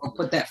people go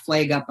put that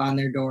flag up on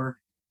their door.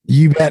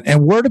 You bet.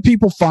 And where do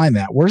people find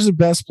that? Where's the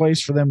best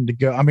place for them to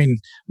go? I mean,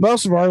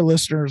 most of our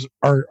listeners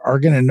are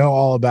going to know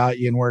all about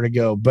you and where to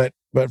go, but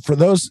for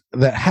those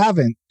that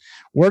haven't,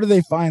 where do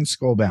they find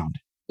Skullbound?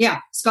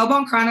 Yeah.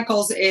 Skullbound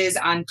Chronicles is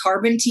on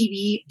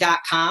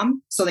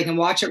carbontv.com. So they can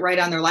watch it right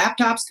on their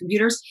laptops,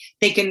 computers.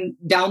 They can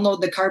download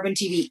the Carbon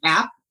TV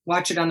app,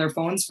 watch it on their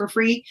phones for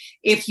free.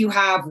 If you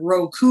have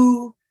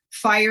Roku,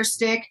 Fire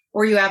Stick,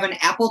 or you have an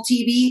Apple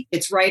TV,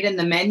 it's right in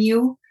the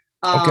menu.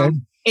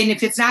 And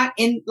if it's not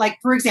in, like,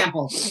 for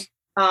example,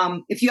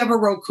 if you have a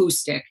Roku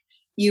stick,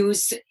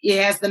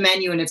 it has the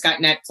menu and it's got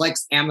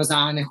Netflix,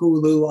 Amazon,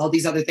 Hulu, all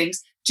these other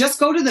things.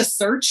 Just go to the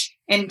search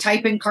and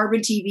type in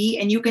Carbon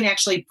TV, and you can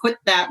actually put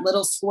that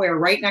little square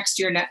right next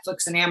to your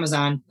Netflix and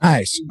Amazon.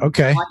 Nice.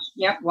 Okay.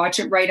 Watch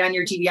it right on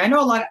your TV. I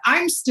know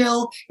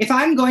if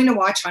I'm going to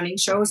watch hunting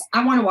shows,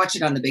 I want to watch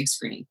it on the big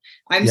screen.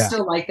 I'm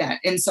still like that.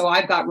 And so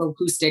I've got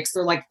Roku sticks.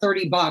 They're like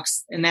 $30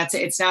 and that's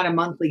it. It's not a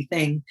monthly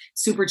thing,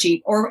 super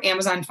cheap. Or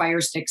Amazon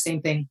Fire Stick,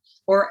 same thing.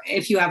 Or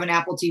if you have an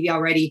Apple TV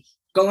already,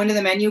 go into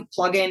the menu,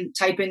 plug in,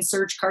 type in,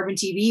 search Carbon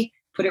TV,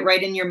 put it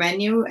right in your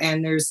menu,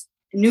 and there's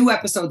new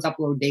episodes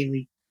upload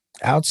daily.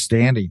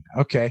 Outstanding.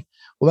 Okay.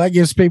 Well, that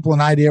gives people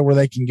an idea where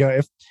they can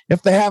go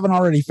if they haven't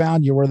already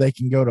found you, where they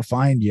can go to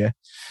find you.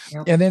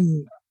 Yep. And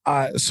then,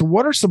 so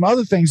what are some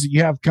other things that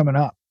you have coming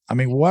up? I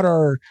mean, what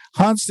are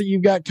hunts that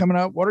you've got coming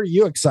up? What are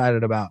you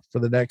excited about for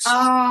the next?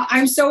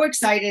 I'm so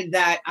excited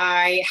that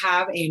I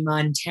have a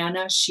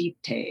Montana sheep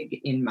tag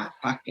in my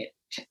pocket,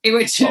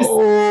 which is,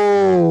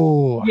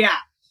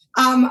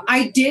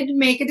 I did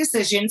make a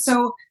decision.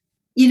 So,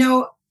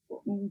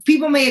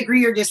 people may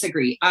agree or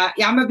disagree.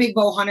 I'm a big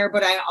bow hunter,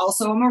 but I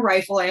also am a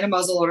rifle and a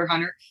muzzleloader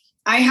hunter.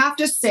 I have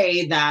to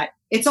say that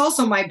it's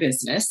also my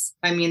business.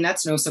 I mean,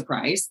 that's no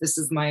surprise. This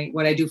is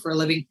what I do for a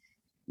living.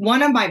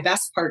 One of my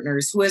best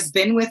partners who has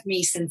been with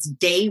me since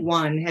day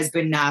one has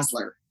been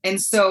Nosler. And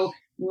so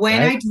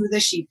when I do the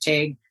sheep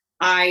tag,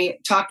 I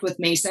talked with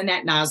Mason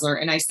at Nosler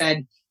and I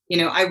said,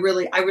 I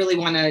really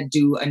want to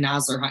do a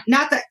Nosler hunt.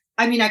 Not that,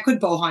 I could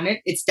bow hunt it.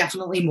 It's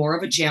definitely more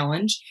of a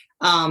challenge.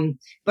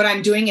 But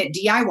I'm doing it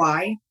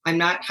DIY. I'm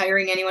not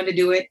hiring anyone to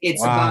do it.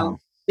 It's about,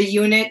 the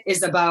unit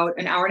is about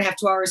an hour and a half,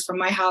 2 hours from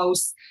my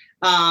house.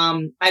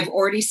 I've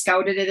already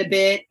scouted it a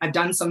bit. I've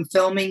done some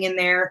filming in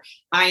there.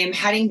 I am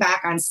heading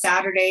back on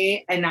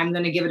Saturday and I'm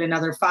going to give it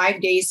another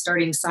 5 days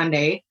starting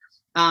Sunday,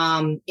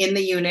 in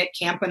the unit,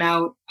 camping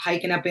out,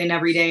 hiking up in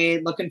every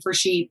day, looking for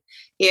sheep.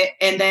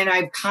 And then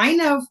I've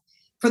kind of,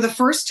 for the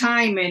first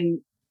time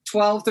in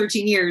 12,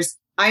 13 years,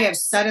 I have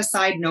set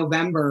aside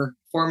November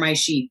for my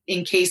sheep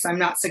in case I'm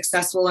not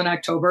successful in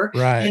October.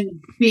 Right. And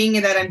being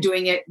that I'm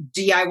doing it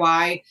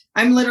DIY,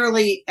 I'm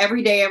literally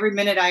every day, every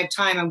minute I have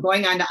time, I'm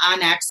going on to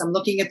Onyx. I'm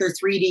looking at their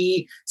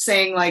 3D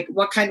saying like,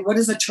 what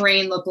does a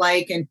terrain look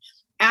like? And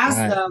as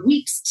the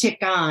weeks tick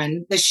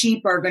on, the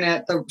sheep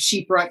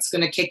rut's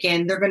going to kick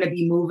in. They're going to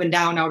be moving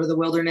down out of the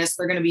wilderness.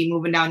 They're going to be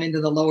moving down into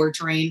the lower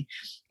terrain.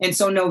 And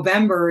so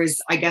November is,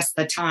 I guess,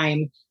 the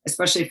time,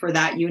 especially for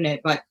that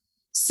unit, but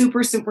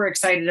super, super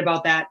excited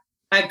about that.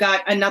 I've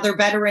got another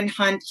veteran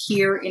hunt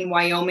here in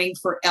Wyoming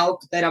for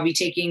elk that I'll be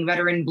taking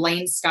veteran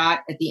Blaine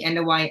Scott at the end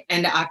of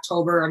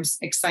October. I'm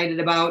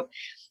excited about.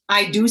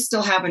 I do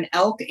still have an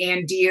elk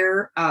and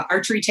deer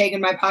archery tag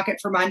in my pocket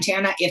for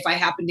Montana if I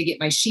happen to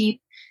get my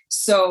sheep.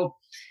 So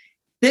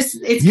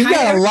you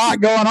got a lot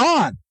going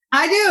on.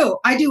 I do.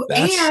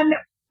 And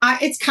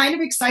it's kind of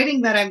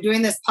exciting that I'm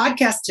doing this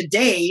podcast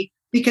today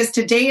because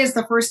today is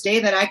the first day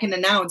that I can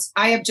announce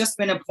I have just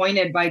been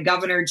appointed by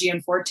Governor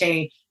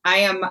Gianforte. I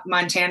am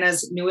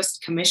Montana's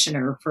newest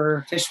commissioner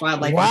for Fish,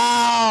 Wildlife.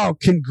 Wow.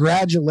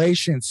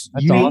 Congratulations.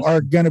 That's you awesome.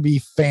 are going to be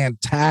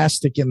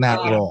fantastic in that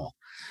role.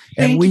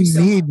 And Thank we you so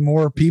need much.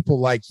 more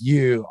people like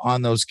you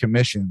on those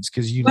commissions,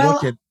 because you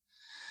look at.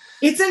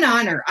 It's an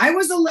honor. I'm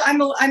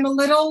a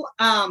little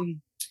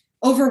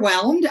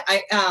overwhelmed.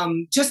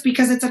 Just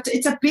because it's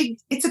a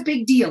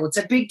big deal. It's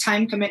a big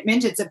time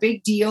commitment. It's a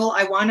big deal.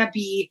 I want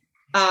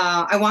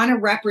to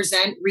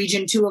represent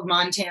Region 2 of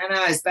Montana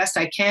as best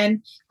I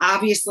can.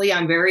 Obviously,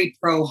 I'm very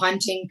pro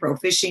hunting, pro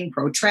fishing,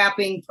 pro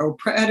trapping, pro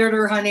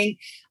predator hunting.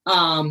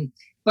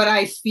 But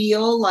I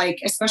feel like,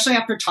 especially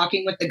after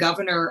talking with the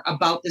governor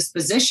about this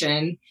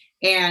position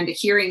and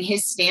hearing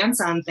his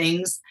stance on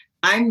things,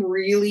 I'm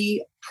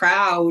really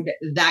proud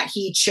that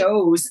he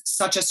chose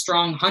such a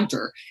strong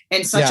hunter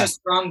and such a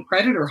strong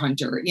predator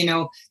hunter.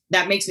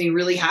 That makes me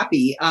really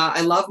happy.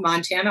 I love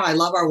Montana. I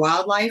love our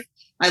wildlife.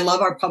 I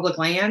love our public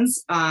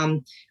lands.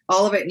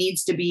 All of it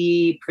needs to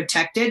be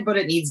protected, but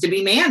it needs to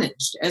be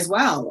managed as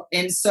well.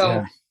 And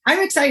so I'm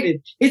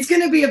excited. It's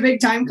going to be a big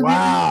time commitment.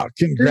 Wow.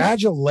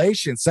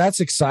 Congratulations. That's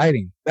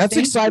exciting. That's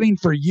exciting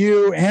for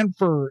you and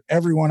for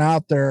everyone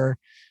out there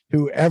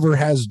who ever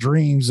has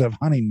dreams of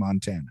hunting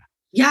Montana.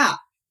 Yeah.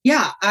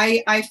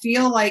 I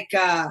feel like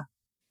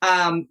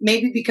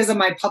maybe because of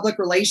my public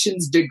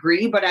relations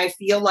degree, but I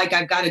feel like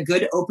I've got a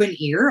good open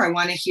ear. I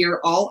want to hear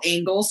all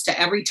angles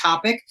to every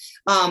topic.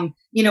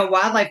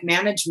 Wildlife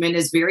management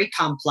is very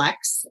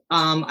complex.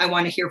 I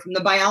want to hear from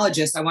the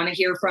biologists. I want to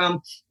hear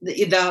from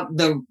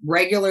the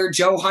regular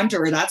Joe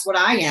hunter. That's what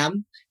I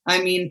am.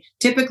 I mean,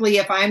 typically,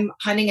 if I'm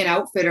hunting an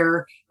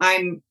outfitter,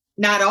 I'm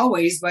not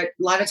always, but a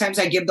lot of times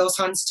I give those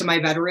hunts to my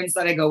veterans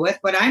that I go with.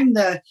 But I'm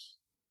the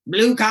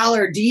blue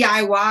collar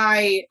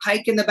DIY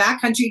hike in the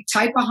backcountry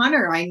type of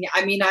hunter.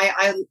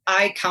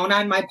 I count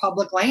on my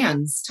public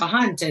lands to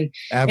hunt, and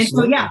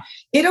so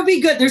it'll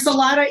be good. There's a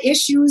lot of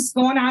issues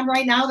going on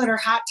right now that are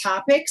hot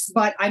topics,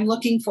 but I'm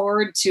looking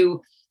forward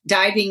to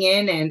diving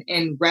in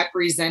and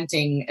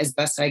representing as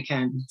best I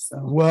can. So,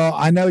 well,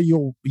 I know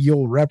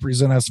you'll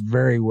represent us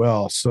very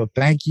well. So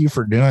thank you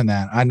for doing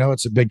that. I know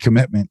it's a big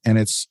commitment, and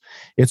it's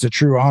a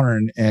true honor,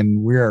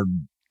 and we're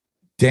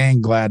dang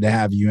glad to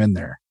have you in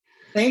there.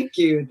 Thank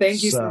you.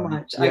 Thank you so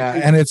much. Yeah.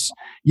 And it's,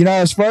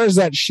 as far as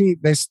that sheep,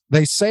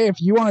 they say if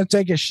you want to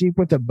take a sheep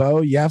with a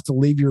bow, you have to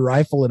leave your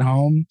rifle at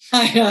home.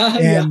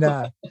 And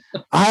I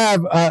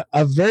have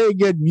a very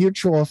good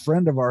mutual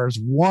friend of ours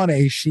won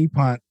a sheep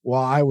hunt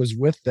while I was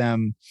with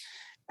them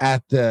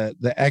at the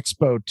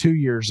expo 2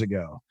 years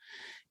ago.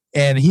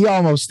 And he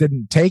almost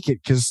didn't take it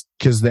because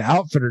the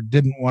outfitter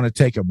didn't want to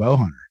take a bow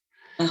hunter.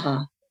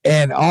 Uh-huh.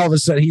 And all of a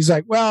sudden he's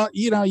like, well,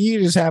 you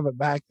just have it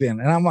back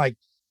then. And I'm like,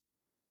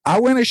 I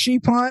win a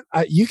sheep hunt.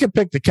 You can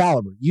pick the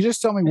caliber. You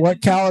just tell me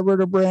what caliber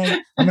to bring.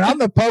 I mean, I'm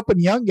the Pope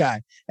and Young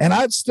guy, and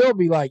I'd still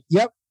be like,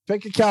 "Yep,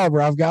 pick a caliber.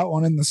 I've got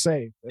one in the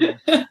safe."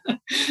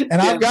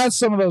 And I've got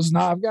some of those.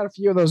 I've got a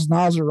few of those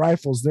Nosser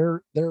rifles.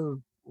 They're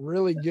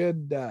really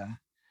good,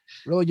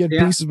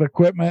 piece of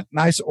equipment.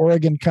 Nice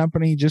Oregon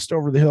company just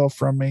over the hill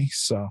from me.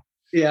 So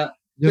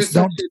just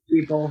don't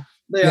people.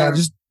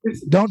 Just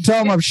don't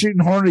tell them I'm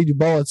shooting Hornady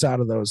bullets out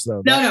of those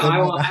though. No,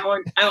 I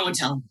won't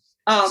tell them.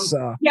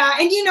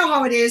 And you know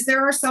how it is.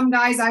 There are some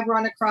guys I've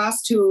run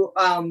across who,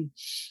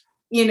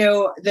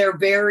 they're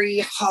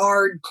very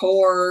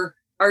hardcore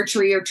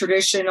archery or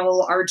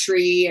traditional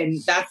archery, and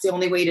that's the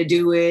only way to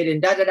do it,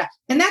 and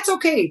and that's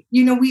okay.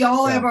 We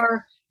all have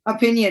our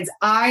opinions.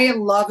 I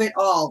love it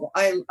all.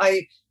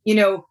 I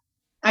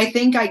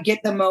think I get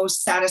the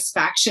most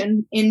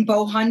satisfaction in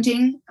bow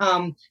hunting.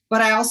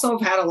 But I also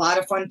have had a lot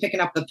of fun picking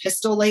up the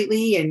pistol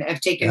lately, and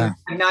I've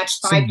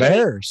notched 5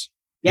 bears.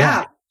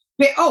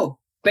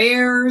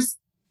 Bears,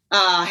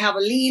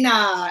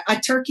 javelina,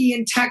 a turkey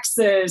in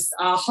Texas,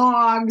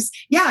 hogs.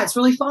 Yeah, it's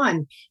really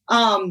fun.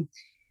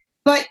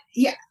 But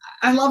yeah,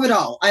 I love it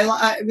all.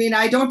 I mean,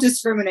 I don't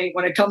discriminate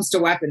when it comes to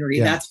weaponry.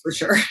 Yeah. That's for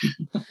sure.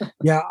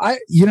 I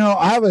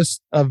have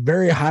a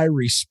very high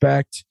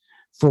respect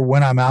for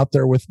when I'm out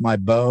there with my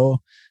bow,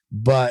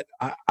 but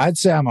I'd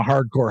say I'm a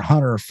hardcore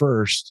hunter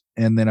first,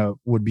 and then it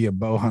would be a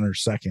bow hunter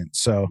second.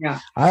 So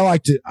I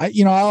like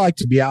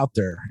to be out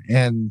there,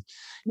 and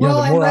the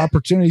more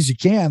opportunities you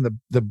can,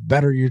 the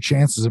better your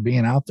chances of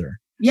being out there.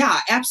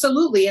 Yeah,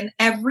 absolutely. And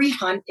every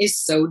hunt is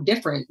so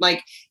different.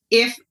 Like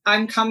if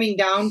I'm coming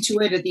down to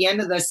it at the end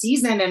of the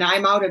season and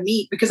I'm out of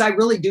meat, because I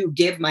really do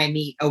give my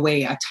meat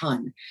away a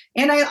ton.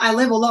 And I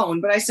live alone,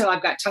 but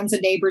I've got tons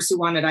of neighbors who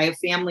want it. I have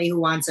family who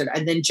wants it.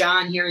 And then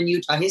John here in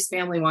Utah, his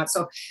family wants.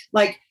 So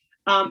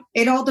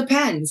it all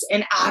depends.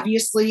 And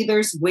obviously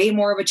there's way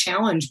more of a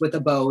challenge with a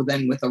bow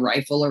than with a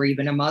rifle or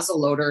even a muzzle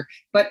loader.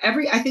 But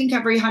I think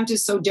every hunt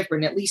is so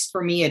different. At least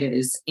for me, it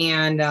is.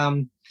 And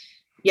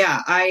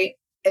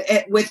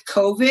with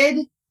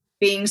COVID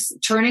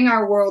turning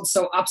our world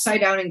so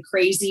upside down and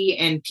crazy,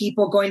 and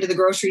people going to the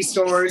grocery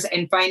stores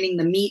and finding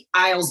the meat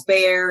aisles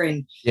bare,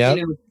 and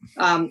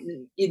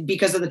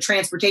because of the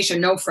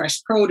transportation, no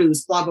fresh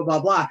produce, blah blah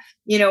blah blah.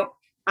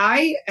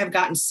 I have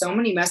gotten so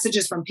many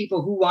messages from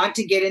people who want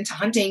to get into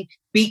hunting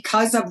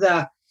because of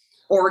the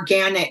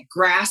organic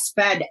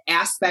grass-fed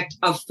aspect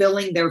of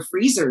filling their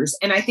freezers.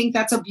 And I think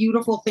that's a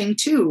beautiful thing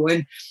too.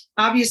 And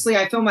obviously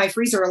I fill my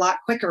freezer a lot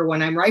quicker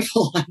when I'm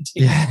rifle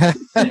hunting. Yeah.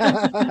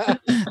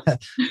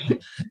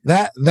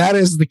 that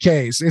is the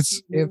case.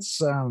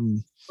 It's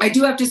I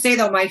do have to say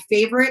though, my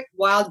favorite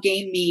wild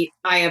game meat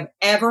I have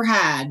ever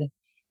had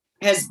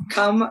has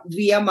come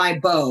via my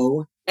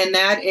bow, and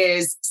that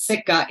is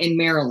Sitka in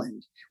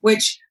Maryland,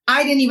 which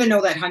I didn't even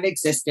know that hunt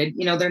existed.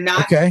 You know, they're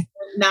not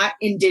not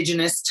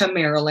indigenous to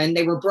Maryland.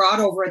 They were brought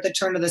over at the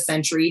turn of the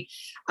century.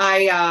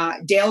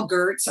 Dale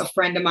Gertz, a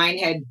friend of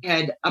mine,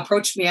 had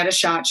approached me at a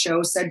SHOT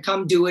Show, said,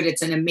 come do it.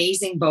 It's an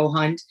amazing bow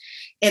hunt.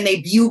 And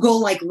they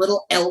bugle like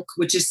little elk,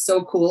 which is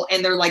so cool.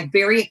 And they're like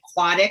very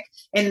aquatic.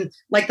 And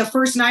like the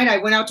first night I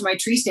went out to my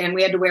tree stand,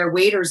 we had to wear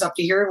waders up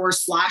to here and we're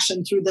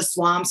slashing through the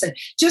swamps. And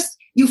just,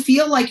 you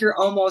feel like you're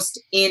almost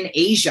in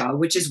Asia,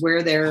 which is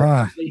where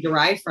they're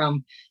derived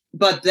from.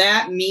 But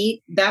that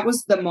meat, that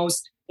was the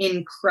most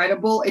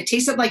incredible. It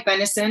tasted like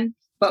venison,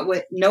 but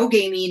with no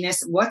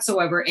gaminess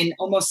whatsoever and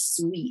almost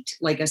sweet,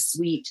 like a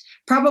sweet,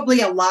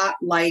 probably a lot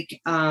like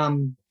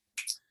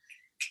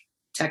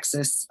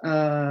Texas.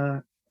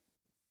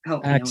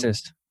 Help me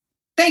Axis. out.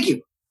 Thank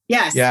you.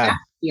 Yes. Yeah.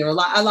 A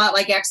lot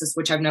like Axis,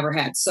 which I've never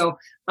had. So,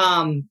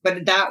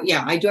 but that,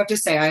 yeah, I do have to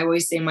say, I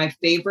always say my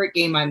favorite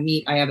game on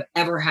meat I have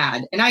ever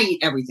had, and I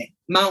eat everything,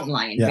 mountain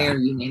lion, bear,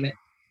 you name it,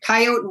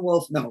 coyote and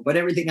wolf, no, but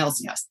everything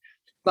else, yes.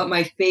 But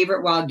my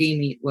favorite wild game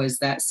meat was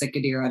that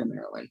Sitka deer out of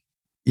Maryland.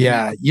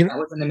 Yeah. You know, that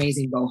was an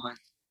amazing bow hunt.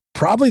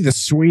 Probably the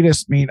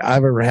sweetest meat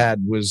I've ever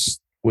had was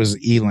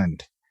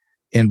eland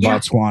in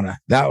Botswana.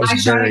 That was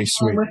very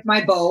sweet with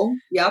my bow.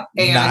 Yep.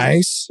 And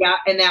nice. Yeah.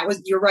 And that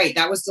was, you're right.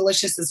 That was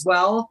delicious as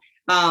well.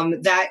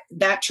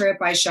 That trip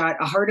I shot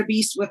a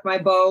hartebeest with my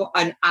bow,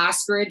 an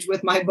ostrich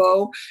with my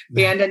bow,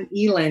 and an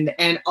eland,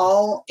 and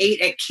all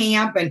ate at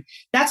camp. And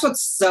that's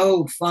what's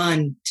so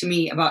fun to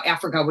me about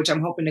Africa, which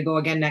I'm hoping to go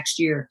again next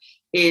year,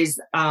 is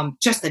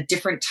just the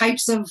different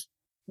types of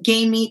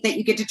game meat that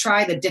you get to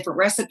try, the different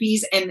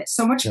recipes, and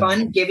so much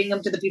fun giving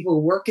them to the people who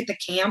work at the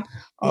camp.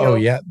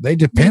 They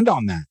depend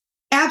on that.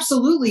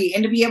 Absolutely.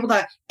 And to be able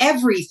to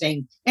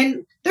everything.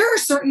 And there are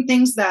certain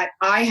things that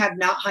I have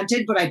not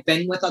hunted, but I've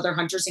been with other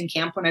hunters in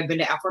camp when I've been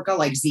to Africa,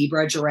 like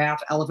zebra,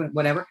 giraffe, elephant,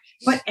 whatever.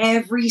 But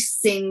every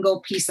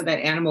single piece of that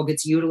animal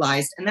gets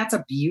utilized. And that's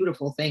a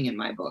beautiful thing in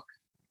my book.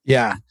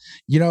 Yeah.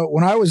 You know,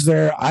 when I was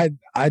there, I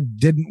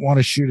didn't want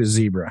to shoot a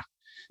zebra.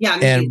 Yeah.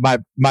 And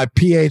my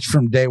PH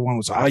from day one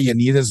was, oh, you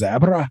need a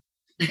zebra?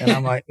 And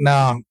I'm like,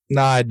 no,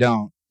 I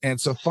don't.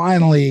 And so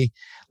finally,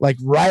 like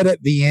right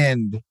at the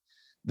end,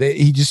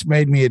 he just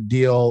made me a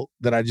deal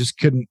that I just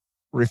couldn't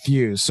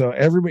refuse. So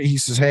he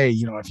says, hey,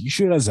 you know, if you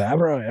shoot a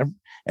zebra,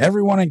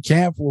 everyone in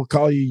camp will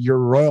call you Your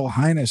Royal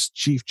Highness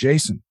Chief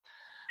Jason.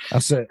 I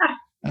said,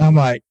 I'm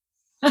like,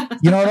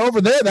 you know, and over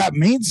there, that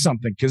means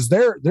something because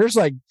there's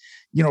like,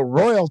 you know,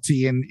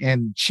 royalty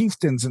and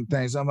chieftains and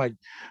things. I'm like,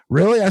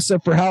 really? I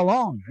said, for how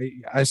long?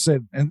 I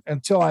said,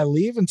 until I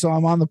leave, until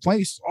I'm on the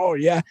place. Oh,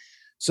 yeah.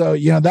 So,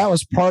 you know, that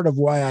was part of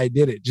why I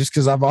did it, just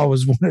because I've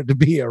always wanted to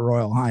be a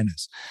Royal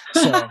Highness.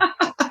 So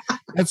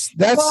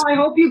that's. Well, I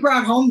hope you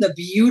brought home the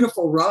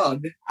beautiful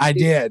rug. I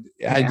did,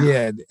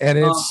 and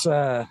it's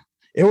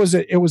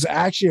it was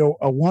actually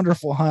a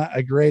wonderful hunt,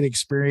 a great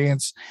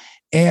experience,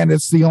 and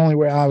it's the only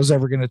way I was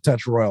ever going to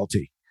touch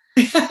royalty.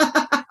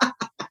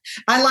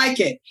 I like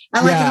it.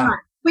 I like it a lot.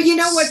 But you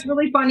know what's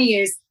really funny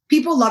is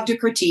people love to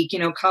critique. You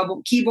know,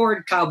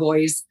 keyboard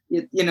cowboys.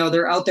 You know,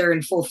 they're out there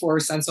in full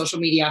force on social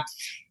media.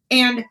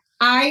 And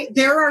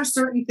there are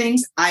certain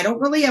things I don't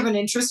really have an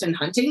interest in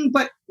hunting,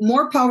 but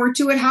more power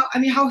to it.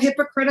 How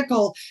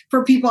hypocritical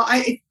for people.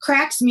 It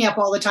cracks me up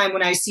all the time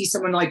when I see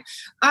someone like,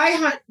 I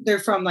hunt, they're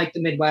from like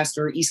the Midwest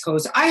or East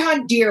Coast. I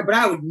hunt deer, but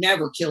I would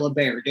never kill a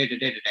bear.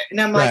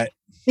 And I'm like,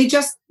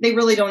 they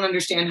really don't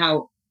understand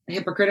how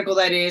hypocritical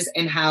that is.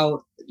 And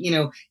how, you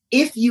know,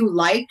 if you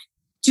like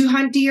to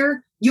hunt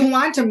deer, you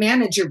want to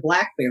manage your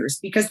black bears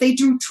because they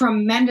do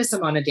tremendous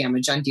amount of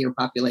damage on deer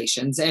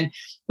populations.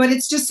 But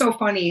it's just so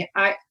funny.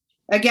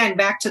 Again,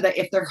 back to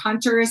if their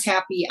hunter is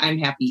happy, I'm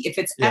happy. If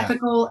it's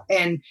ethical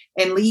and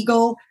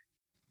legal,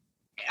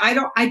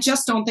 I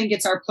just don't think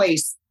it's our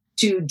place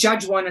to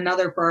judge one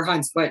another for our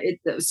hunts. But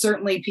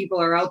certainly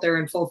people are out there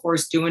in full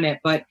force doing it.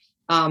 But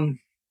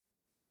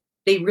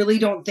they really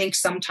don't think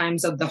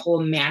sometimes of the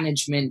whole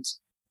management,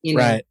 you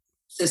know,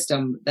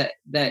 system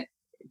that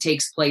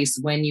takes place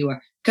when you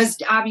are. Because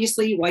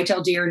obviously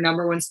whitetail deer,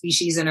 #1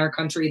 species in our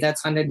country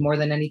that's hunted more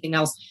than anything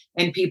else.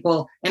 And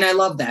I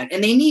love that.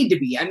 And they need to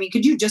be. I mean,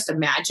 could you just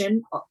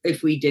imagine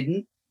if we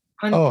didn't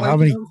hunt? Oh, how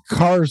many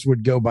cars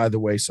would go by the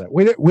wayside?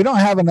 We don't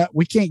have enough.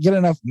 We can't get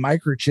enough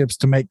microchips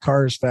to make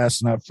cars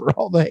fast enough for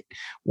all the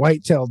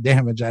whitetail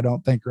damage, I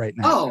don't think, right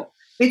now. Oh,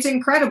 it's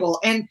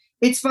incredible. And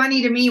it's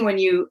funny to me when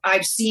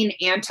I've seen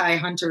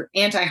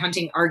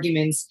anti-hunting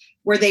arguments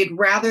where they'd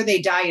rather they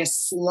die a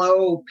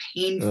slow,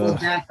 painful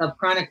death of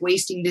chronic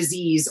wasting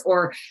disease,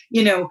 or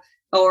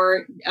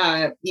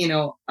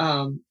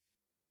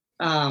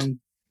again,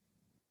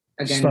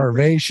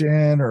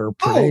 starvation or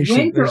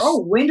predation.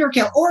 Wind or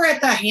kill, or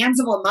at the hands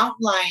of a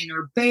mountain lion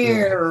or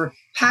bear or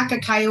pack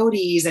of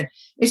coyotes. And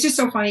it's just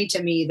so funny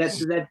to me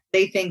that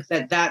they think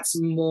that that's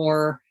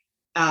more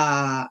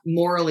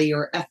morally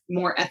or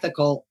more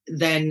ethical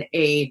than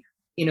a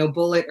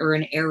bullet or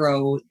an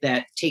arrow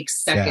that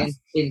takes seconds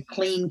in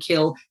clean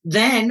kill.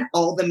 Then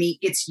all the meat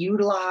gets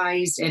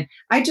utilized. And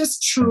I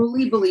just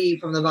truly believe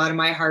from the bottom of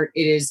my heart,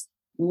 it is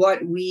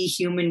what we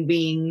human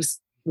beings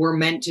were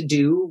meant to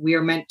do. We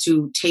are meant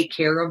to take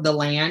care of the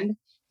land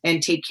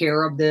and take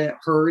care of the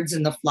herds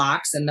and the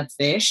flocks and the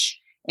fish.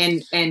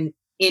 And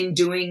in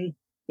being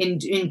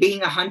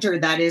a hunter,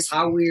 that is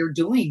how we're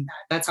doing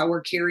that. That's how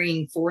we're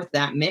carrying forth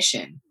that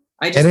mission.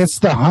 And it's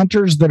the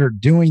hunters that are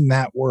doing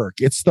that work.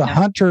 It's the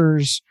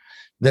hunters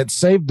that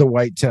saved the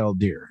white-tailed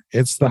deer.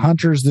 It's the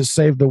hunters that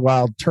saved the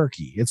wild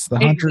turkey. It's the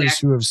hunters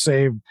who have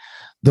saved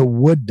the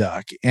wood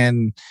duck.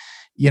 And,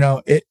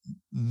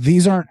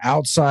 these aren't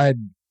outside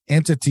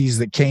entities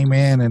that came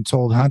in and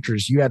told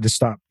hunters, you had to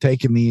stop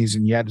taking these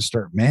and you had to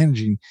start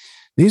managing.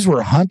 These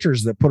were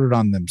hunters that put it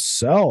on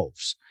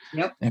themselves.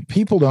 Yep. And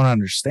people don't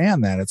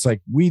understand that. It's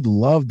like, we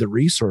love the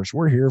resource.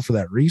 We're here for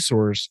that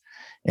resource.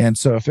 And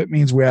so if it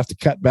means we have to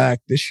cut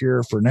back this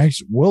year for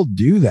next, we'll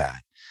do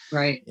that.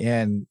 Right.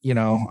 And,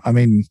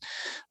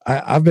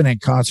 I've been in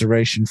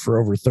conservation for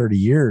over 30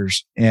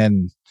 years,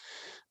 and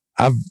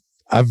I've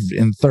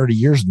in 30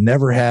 years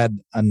never had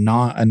an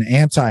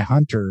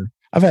anti-hunter.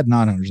 I've had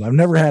non-hunters. I've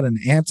never had an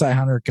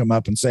anti-hunter come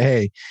up and say,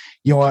 hey,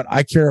 you know what?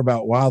 I care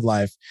about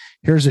wildlife.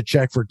 Here's a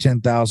check for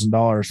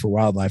 $10,000 for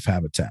wildlife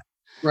habitat.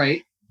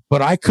 Right.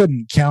 But I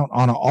couldn't count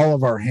on all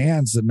of our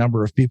hands the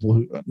number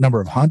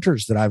of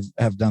hunters that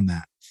have done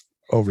that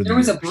over the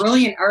years. There was a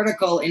brilliant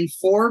article in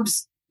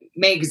Forbes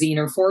magazine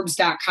or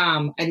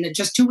Forbes.com, and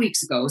just 2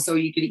 weeks ago, so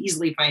you could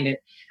easily find it.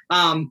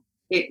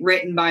 It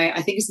written by,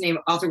 I think his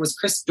author was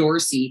Chris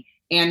Dorsey,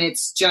 and it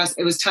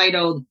was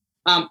titled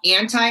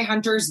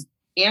Anti-Hunters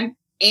and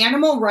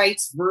Animal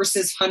Rights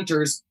versus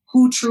Hunters,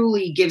 Who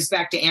Truly Gives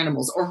Back to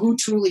Animals, or Who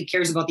Truly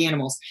Cares About the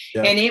Animals.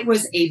 Yeah. And it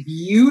was a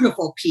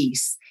beautiful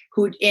piece.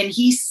 And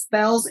he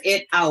spells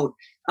it out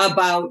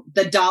about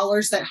the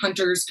dollars that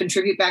hunters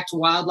contribute back to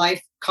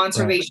wildlife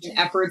conservation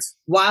efforts,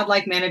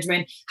 wildlife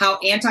management, how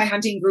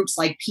anti-hunting groups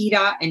like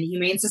PETA and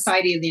Humane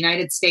Society of the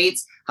United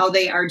States, how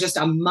they are just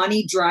a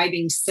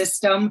money-driving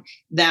system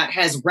that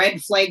has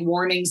red flag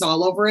warnings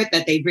all over it,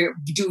 that they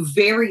do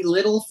very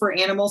little for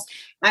animals.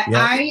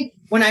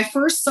 When I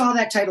first saw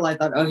that title, I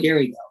thought, oh, here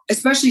we go,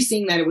 especially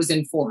seeing that it was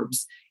in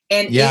Forbes.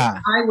 And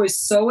I was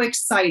so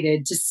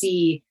excited to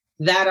see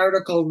that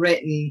article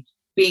written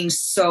being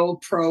so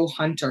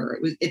pro-hunter.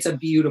 It's a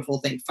beautiful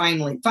thing.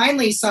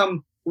 Finally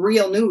some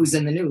real news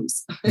in the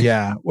news.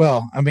 Yeah.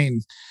 Well, I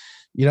mean,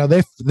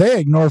 they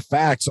ignore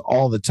facts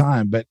all the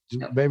time, but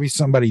maybe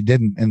somebody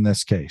didn't in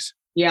this case.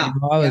 Yeah.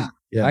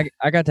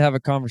 I got to have a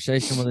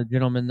conversation with a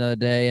gentleman the other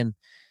day,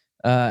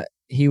 and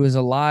he was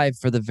alive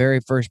for the very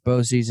first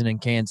bow season in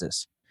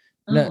Kansas.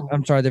 Oh. No,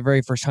 I'm sorry, the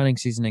very first hunting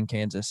season in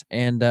Kansas.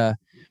 And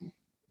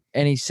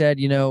he said,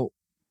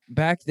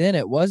 back then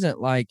it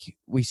wasn't like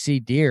we see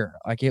deer.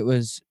 Like it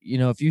was,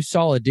 if you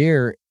saw a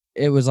deer,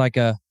 it was like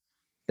that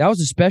was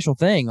a special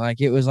thing.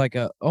 Like it was like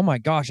oh my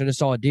gosh, I just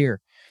saw a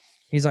deer.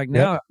 He's like,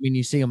 now, I mean,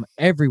 you see them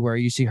everywhere.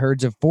 You see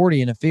herds of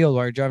 40 in a field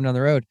while you're driving down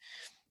the road.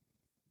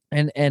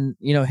 And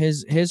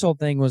his whole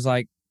thing was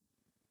like,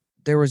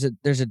 there's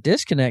a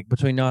disconnect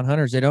between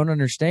non-hunters. They don't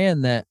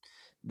understand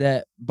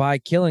that by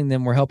killing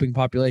them, we're helping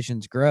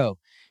populations grow.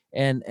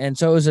 And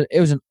so it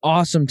was an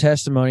awesome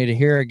testimony to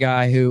hear a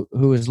guy who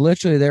was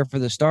literally there for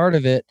the start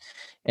of it,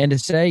 and to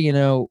say,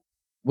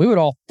 we would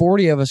all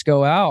 40 of us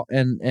go out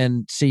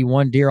and see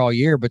one deer all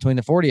year between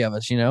the 40 of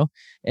us, and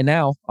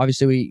now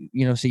obviously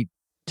we, see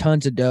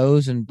tons of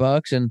does and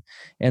bucks and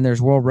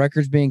there's world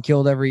records being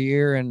killed every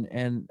year.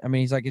 And I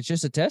mean, he's like, it's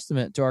just a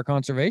testament to our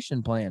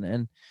conservation plan.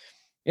 And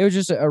it was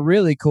just a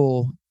really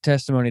cool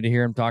testimony to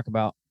hear him talk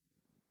about.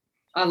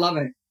 I love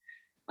it.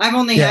 I've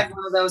only had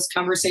one of those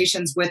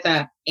conversations with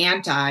a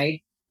anti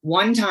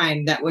one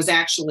time that was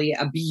actually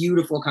a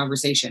beautiful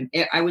conversation.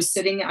 I was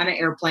sitting on an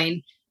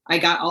airplane. I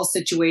got all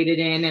situated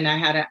in, and I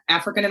had an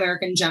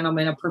African-American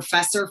gentleman, a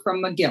professor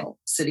from McGill,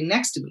 sitting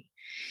next to me.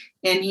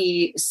 And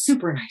he,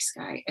 super nice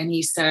guy. And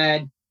he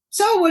said,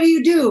 so what do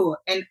you do?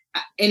 And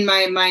in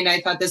my mind,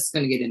 I thought this is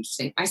going to get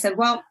interesting. I said,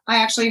 well, I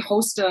actually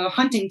host a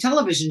hunting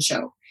television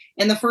show.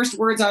 And the first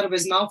words out of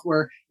his mouth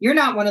were, you're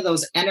not one of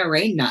those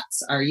NRA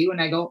nuts, are you?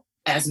 And I go,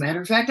 as a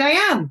matter of fact, I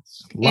am.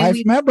 Life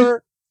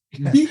member.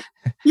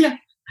 Yeah.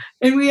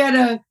 And we had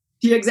a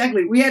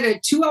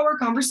 2-hour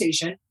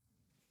conversation,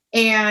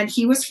 and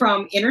he was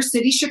from inner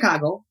city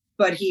Chicago,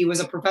 but he was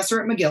a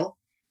professor at McGill.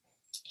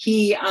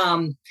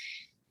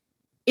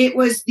 It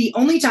was the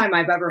only time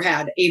I've ever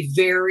had a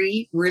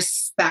very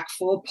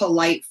respectful,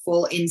 polite,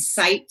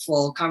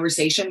 insightful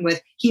conversation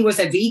with, he was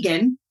a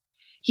vegan.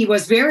 He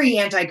was very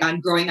anti-gun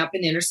growing up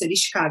in inner city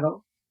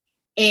Chicago.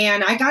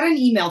 And I got an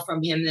email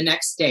from him the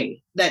next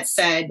day that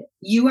said,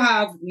 you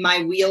have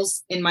my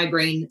wheels in my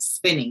brain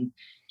spinning.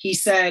 He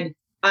said,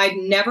 I've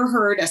never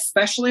heard,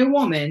 especially a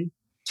woman,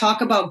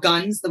 talk about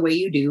guns the way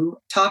you do,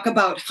 talk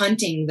about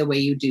hunting the way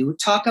you do,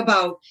 talk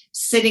about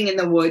sitting in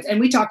the woods. And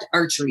we talked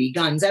archery,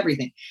 guns,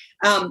 everything.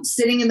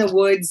 Sitting in the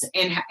woods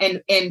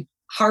and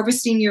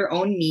harvesting your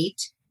own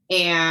meat.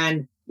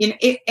 And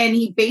and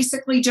he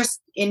basically just,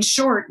 in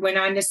short, went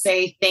on to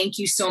say, thank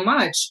you so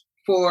much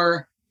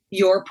for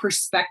your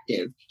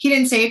perspective. He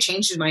didn't say it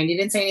changed his mind. He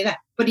didn't say any of that,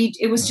 but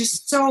it was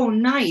just so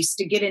nice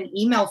to get an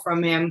email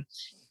from him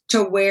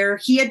to where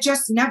he had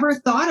just never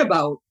thought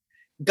about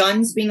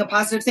guns being a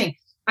positive thing.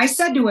 I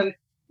said to him,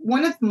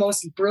 one of the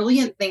most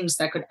brilliant things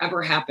that could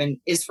ever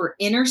happen is for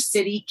inner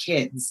city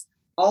kids,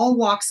 all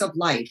walks of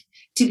life,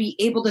 to be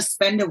able to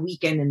spend a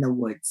weekend in the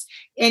woods.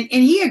 And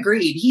he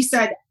agreed. He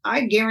said,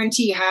 I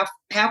guarantee half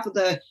of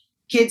the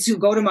kids who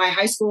go to my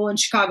high school in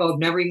Chicago have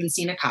never even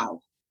seen a cow.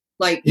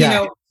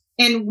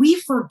 And we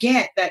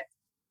forget that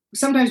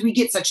sometimes we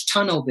get such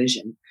tunnel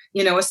vision,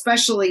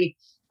 especially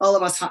all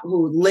of us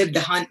who live to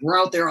hunt, we're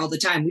out there all the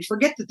time. We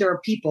forget that there are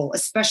people,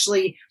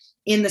 especially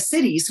in the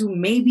cities, who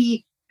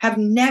maybe have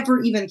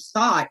never even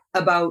thought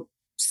about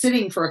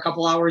sitting for a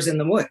couple hours in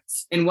the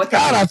woods and what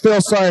God, I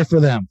feel sorry for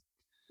them.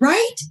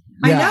 Right?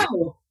 Yeah. I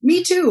know.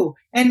 Me too.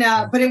 And,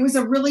 but it was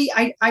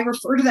I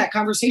refer to that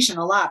conversation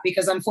a lot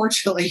because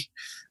unfortunately,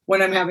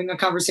 when I'm having a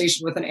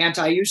conversation with an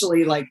anti,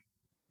 usually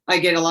I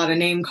get a lot of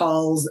name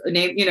calls,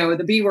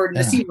 the B word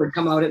and the C word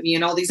come out at me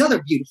and all these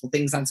other beautiful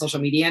things on social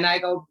media. And I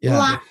go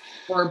block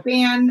or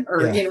ban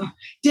or,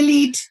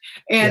 delete.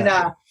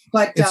 And,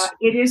 but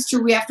it is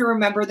true. We have to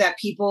remember that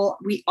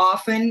we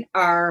often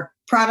are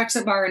products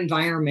of our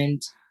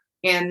environment.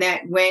 And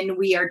that when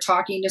we are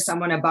talking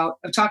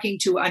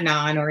to a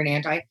non or an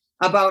anti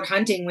about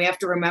hunting, we have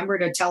to remember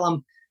to tell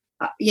them,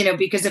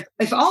 because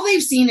if all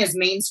they've seen is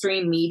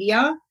mainstream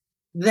media,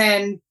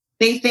 then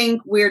they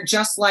think we're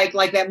just like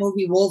that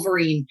movie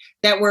Wolverine,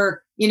 that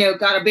we're,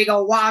 got a big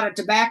old wad of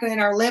tobacco in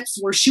our lips.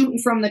 We're shooting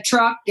from the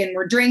truck and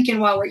we're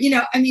drinking while we're,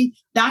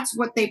 that's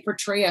what they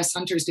portray us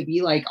hunters to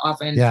be like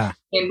often. Yeah.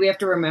 And we have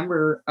to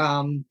remember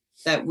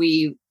that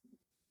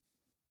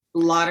a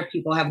lot of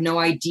people have no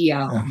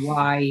idea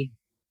why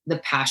the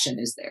passion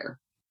is there.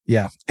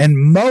 Yeah. And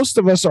most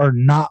of us are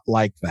not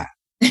like that.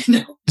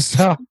 No.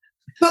 So,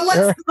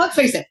 but let's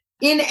face it,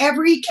 in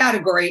every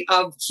category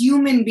of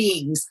human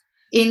beings,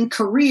 in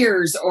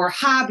careers or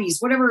hobbies,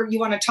 whatever you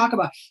want to talk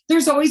about,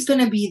 there's always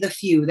going to be the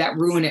few that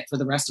ruin it for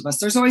the rest of us.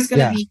 There's always going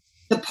to be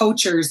the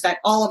poachers that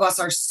all of us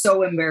are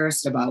so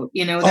embarrassed about,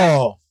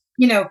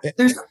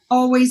 there's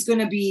always going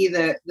to be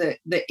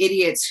the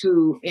idiots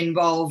who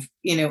involve,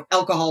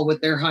 alcohol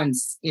with their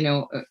hunts,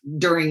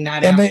 during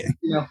that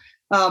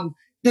hour,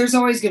 there's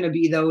always going to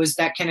be those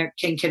that can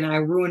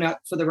ruin it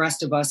for the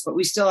rest of us, but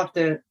we still have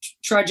to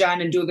trudge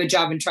on and do a good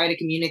job and try to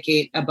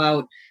communicate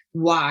about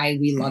why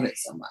we love it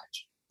so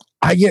much.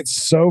 I get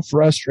so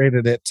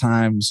frustrated at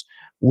times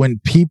when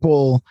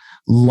people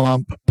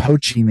lump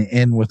poaching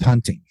in with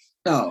hunting.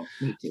 Oh,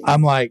 me too.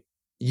 I'm like,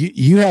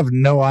 you have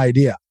no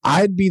idea.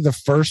 I'd be the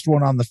first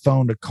one on the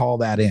phone to call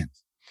that in.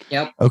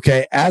 Yep.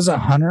 Okay. As a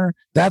hunter,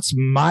 that's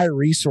my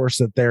resource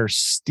that they're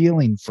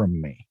stealing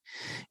from me.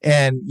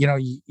 And,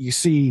 you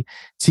see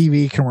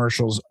TV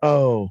commercials.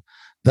 Oh,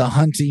 the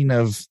hunting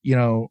of,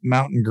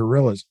 mountain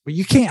gorillas. But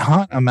you can't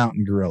hunt a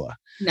mountain gorilla.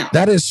 No.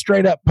 That is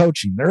straight up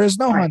poaching. There is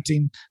no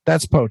hunting.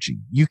 That's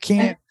poaching. You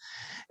can't.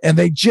 And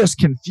they just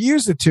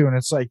confuse the two. And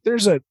it's like,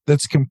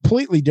 that's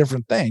completely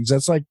different things.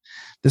 That's like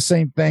the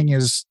same thing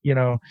as,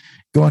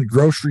 going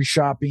grocery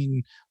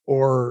shopping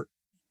or,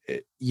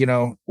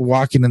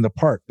 walking in the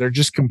park. They're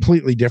just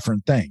completely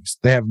different things.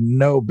 They have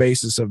no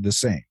basis of the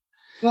same.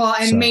 Well,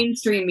 and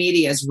mainstream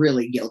media is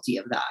really guilty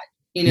of that.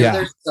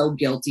 They're so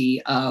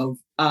guilty of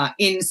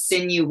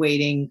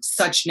insinuating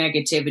such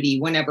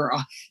negativity whenever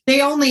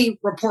they only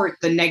report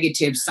the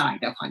negative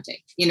side of hunting,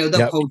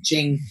 the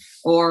poaching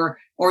or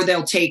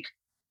they'll take,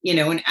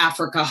 an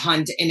Africa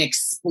hunt and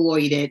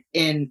exploit it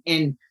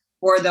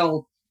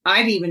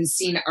I've even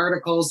seen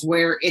articles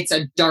where it's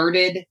a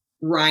darted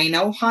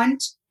rhino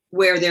hunt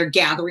where they're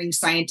gathering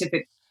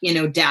scientific,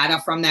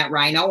 data from that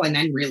rhino and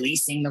then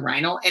releasing the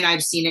rhino. And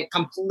I've seen it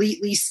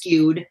completely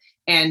skewed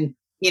and,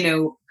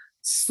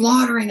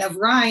 slaughtering of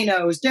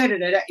rhinos,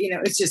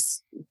 it's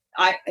just,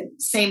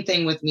 same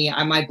thing with me.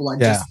 My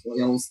blood just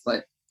boils,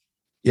 but.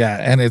 Yeah.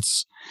 And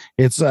it's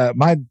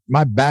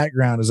my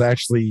background is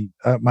actually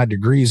my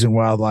degrees in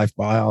wildlife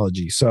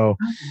biology. So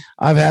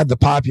I've had the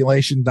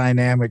population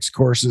dynamics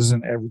courses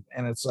and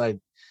it's like,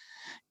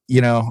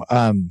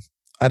 I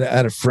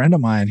had a friend of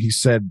mine, he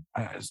said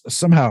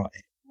somehow,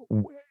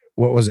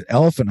 what was it?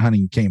 Elephant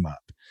hunting came up.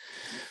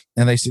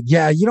 And they said,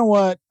 yeah, you know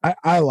what?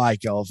 I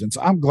like elephants.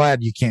 I'm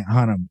glad you can't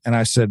hunt them. And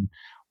I said,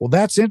 well,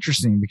 that's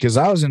interesting because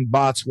I was in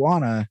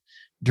Botswana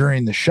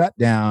during the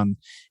shutdown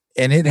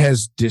and it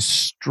has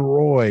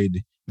destroyed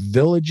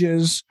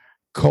villages,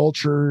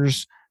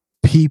 cultures,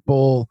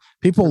 people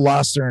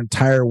lost their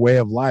entire way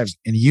of lives.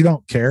 And you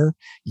don't care.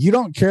 You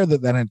don't care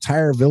that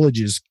entire village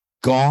is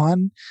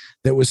gone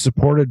that was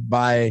supported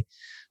by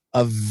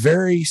a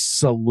very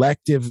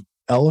selective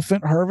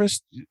elephant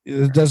harvest.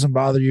 It doesn't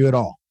bother you at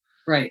all.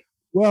 Right.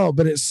 Well,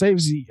 but it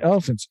saves the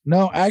elephants.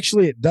 No,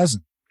 actually it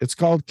doesn't. It's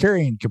called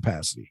carrying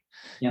capacity.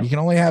 Yep. You can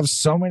only have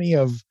so many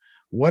of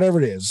whatever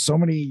it is, so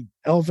many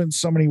elephants,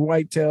 so many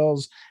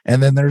whitetails,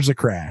 and then there's a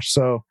crash.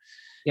 So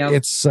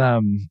it's, I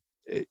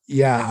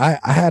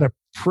had a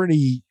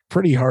pretty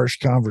harsh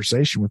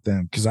conversation with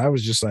them because I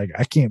was just like,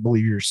 I can't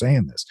believe you're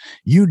saying this.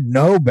 You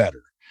know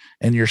better,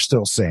 and you're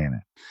still saying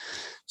it.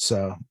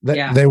 So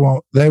they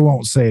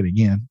won't say it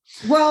again.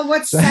 Well,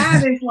 what's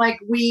sad is like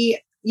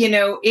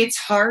it's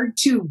hard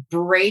to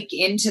break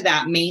into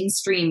that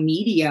mainstream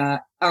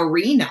media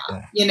arena.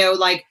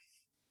 Like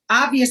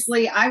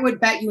obviously I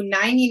would bet you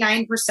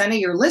 99% of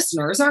your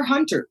listeners are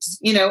hunters,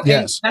 and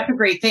that's a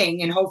great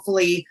thing. And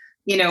hopefully,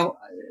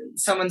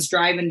 someone's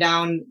driving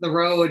down the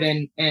road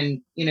and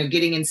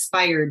getting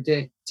inspired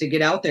to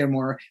get out there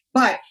more,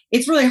 but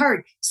it's really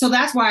hard. So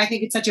that's why I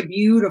think it's such a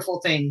beautiful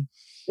thing.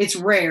 It's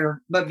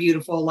rare, but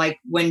beautiful. Like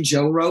when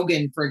Joe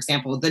Rogan, for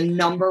example, the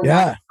number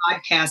one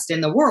podcast in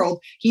the world,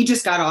 he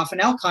just got off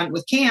an elk hunt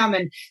with Cam,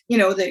 and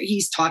that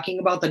he's talking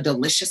about the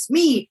delicious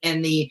meat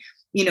and the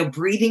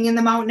breathing in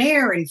the mountain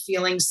air and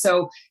feeling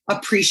so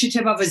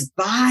appreciative of his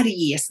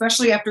body,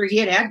 especially after he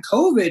had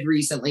COVID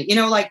recently.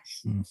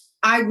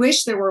 I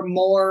wish there were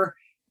more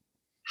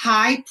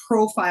high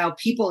profile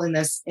people in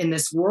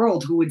this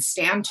world who would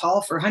stand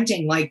tall for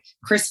hunting, like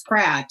Chris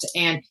Pratt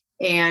and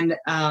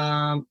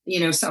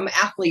some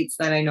athletes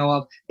that I know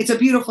of. It's a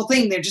beautiful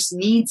thing. There just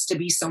needs to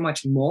be so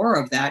much more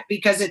of that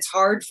because it's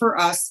hard for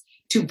us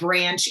to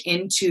branch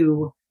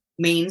into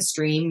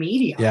mainstream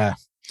media. Yeah.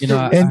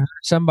 I heard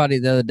somebody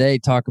the other day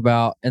talk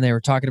about, and they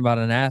were talking about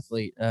an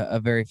athlete, a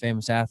very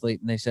famous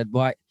athlete. And they said,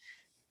 well,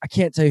 I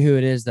can't tell you who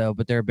it is though,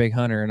 but they're a big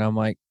hunter. And I'm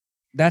like,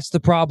 that's the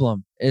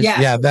problem.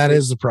 That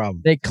is the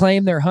problem. They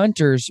claim they're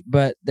hunters,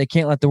 but they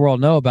can't let the world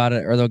know about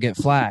it or they'll get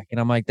flack. And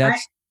I'm like,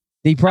 that's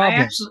the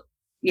problem.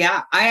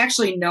 I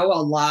actually know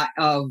a lot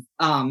of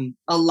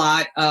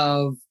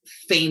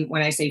fame.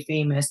 When I say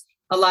famous,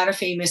 a lot of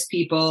famous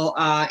people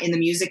in the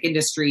music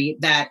industry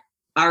that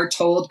are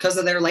told because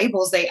of their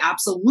labels, they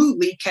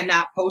absolutely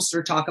cannot post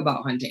or talk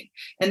about hunting.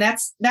 And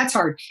that's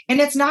hard.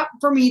 And it's not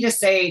for me to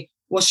say,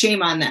 well,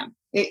 shame on them.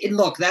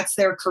 Look, that's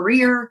their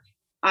career.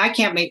 I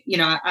can't make,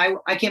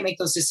 I can't make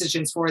those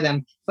decisions for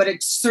them, but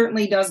it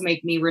certainly does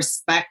make me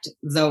respect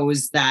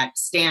those that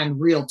stand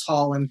real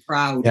tall and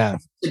proud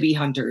to be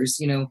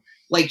hunters,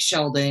 like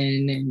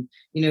Sheldon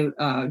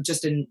and,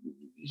 Justin,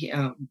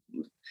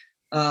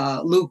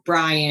 Luke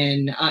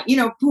Bryan,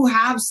 who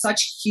have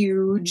such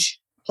huge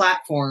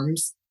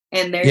platforms,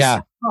 and they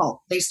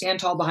stand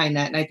tall behind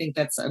that. And I think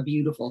that's a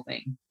beautiful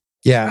thing.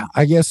 Yeah.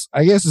 I guess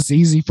it's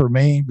easy for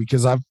me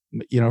because I've,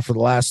 for the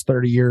last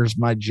 30 years,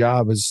 my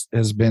job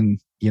has been,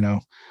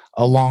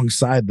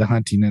 alongside the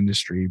hunting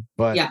industry,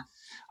 but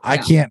I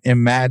can't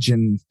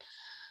imagine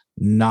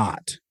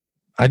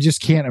I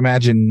just can't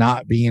imagine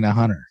not being a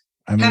hunter.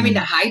 Having to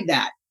hide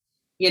that,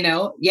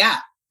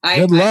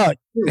 Good luck.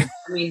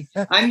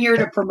 I'm here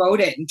to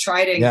promote it and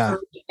try to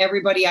encourage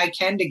everybody I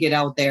can to get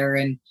out there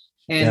it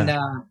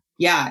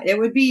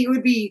would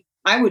be,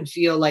 I would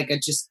feel like a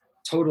just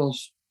total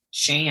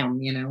sham,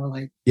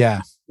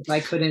 if I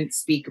couldn't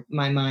speak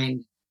my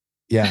mind.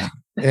 Yeah.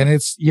 And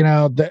it's,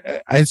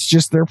 it's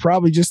just, they're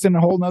probably just in a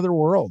whole nother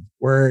world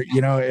where,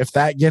 if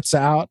that gets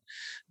out,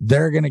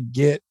 they're going to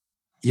get,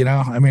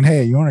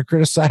 hey, you want to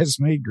criticize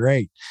me?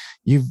 Great.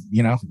 You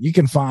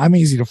can find, I'm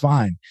easy to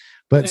find,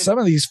 but some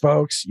of these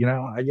folks,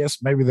 I guess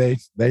maybe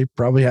they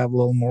probably have a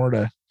little more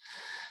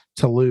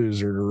to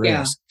lose or to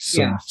risk.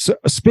 So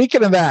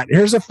speaking of that,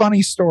 here's a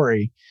funny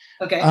story.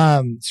 Okay.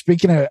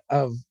 Speaking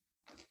of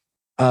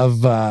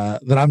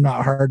that, I'm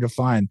not hard to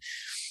find.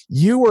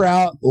 You were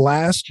out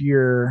last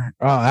year.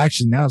 Oh,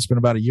 actually, now it's been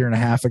about a year and a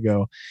half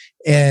ago.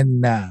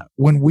 And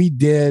when we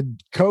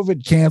did,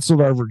 COVID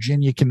canceled our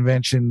Virginia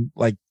convention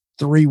like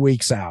 3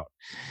 weeks out.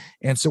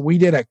 And so we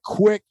did a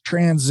quick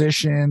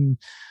transition.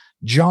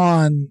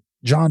 John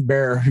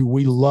Bear, who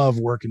we love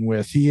working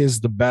with, he is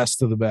the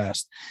best of the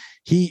best.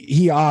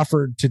 He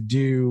offered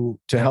to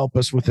help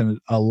us with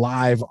a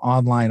live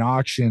online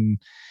auction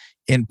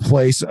in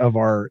place of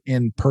our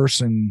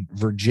in-person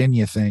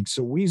Virginia thing.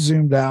 So we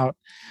zoomed out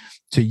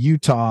to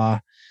Utah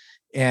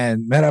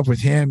and met up with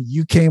him.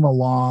 You came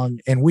along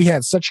and we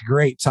had such a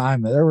great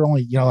time. There were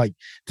only, like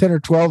 10 or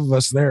 12 of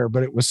us there,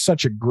 but it was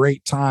such a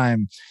great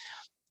time.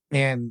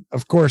 And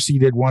of course he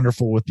did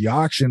wonderful with the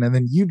auction. And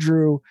then you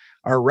drew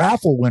our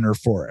raffle winner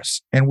for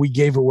us and we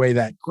gave away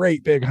that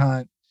great big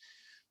hunt.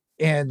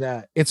 And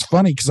it's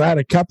funny because I had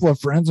a couple of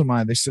friends of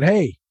mine. They said,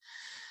 "Hey,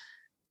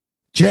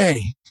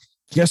 Jay,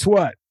 guess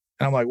what?"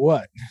 And I'm like,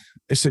 "What?"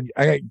 They said,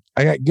 I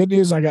got good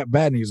news. I got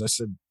bad news. I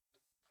said,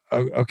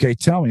 "Okay,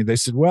 tell me." They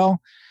said, "Well,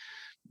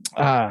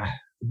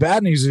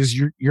 bad news is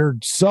your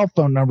cell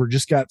phone number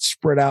just got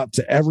spread out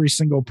to every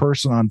single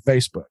person on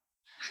Facebook."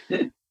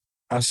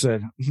 I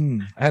said, I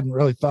hadn't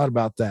really thought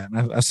about that.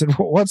 And I said,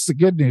 "Well, what's the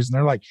good news?" And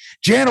they're like,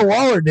 "Jana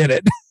Waller did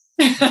it."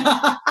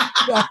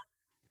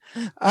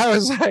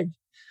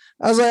 I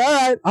I was like,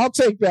 all right, I'll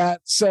take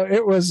that. So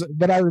it was,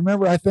 but I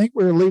remember, I think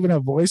we were leaving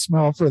a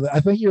voicemail I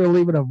think you were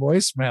leaving a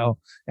voicemail,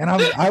 and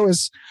I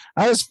was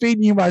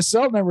feeding you my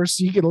cell number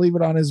so you could leave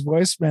it on his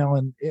voicemail.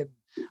 And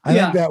I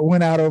think that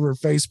went out over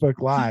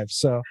Facebook Live.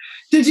 So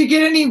did you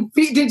get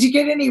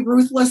any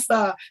ruthless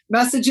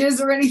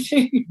messages or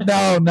anything?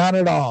 No, not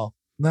at all.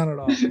 Not at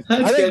all.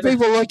 I think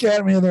people look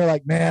at me and they're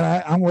like,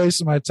 man, I'm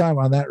wasting my time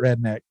on that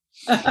redneck.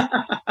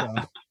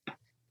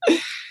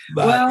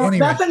 Well, anyway.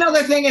 That's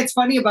another thing. It's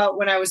funny about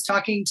when I was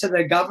talking to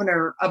the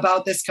governor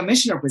about this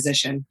commissioner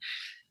position,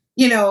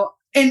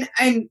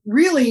 and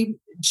really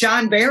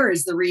John Bear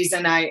is the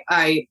reason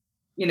I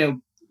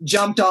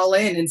jumped all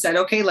in and said,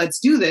 okay, let's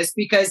do this,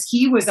 because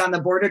he was on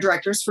the board of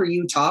directors for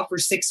Utah for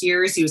 6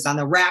 years. He was on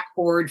the RAC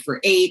board for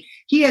 8.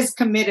 He has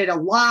committed a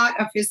lot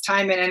of his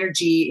time and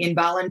energy in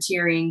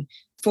volunteering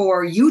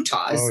for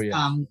Utah's,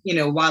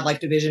 wildlife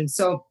division.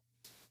 So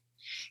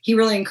he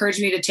really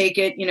encouraged me to take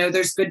it.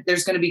 There's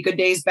going to be good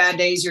days, bad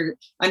days.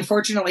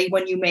 Unfortunately,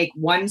 when you make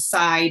one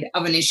side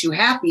of an issue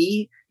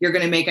happy, you're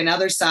going to make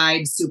another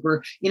side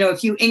super.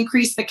 If you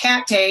increase the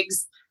cat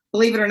tags,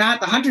 believe it or not,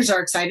 the hunters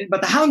are excited,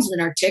 but the houndsmen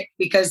are ticked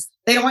because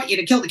they don't want you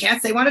to kill the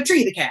cats. They want to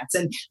tree the cats.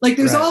 And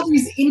there's all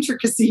these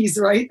intricacies,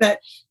 right, that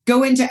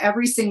go into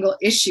every single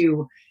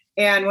issue.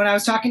 And when I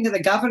was talking to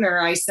the governor,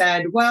 I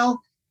said, well,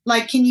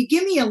 can you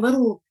give me a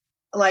little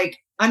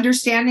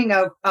understanding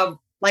of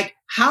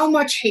how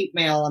much hate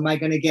mail am I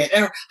going to get,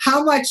 or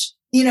how much,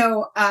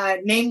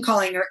 name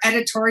calling or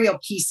editorial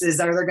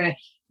pieces are there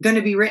going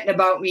to be written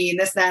about me and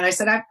this, that. And I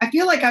said, I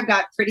feel like I've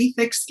got pretty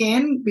thick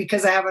skin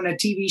because I have on a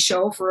TV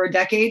show for a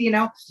decade,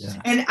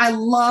 and I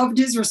loved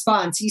his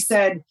response. He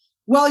said,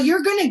 well,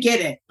 you're going to get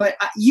it, but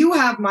you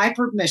have my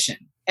permission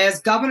as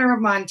governor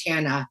of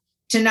Montana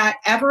to not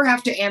ever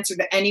have to answer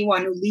to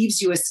anyone who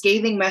leaves you a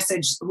scathing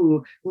message,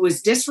 who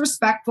is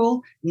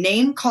disrespectful,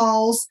 name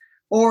calls,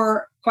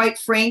 or quite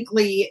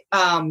frankly,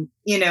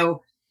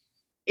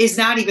 is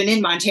not even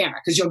in Montana,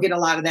 because you'll get a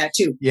lot of that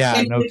too. Yeah,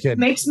 and no kidding. It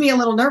makes me a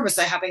little nervous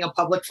having a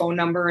public phone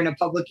number and a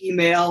public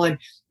email.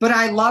 But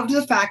I loved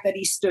the fact that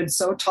he stood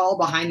so tall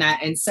behind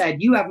that and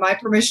said, you have my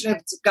permission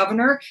as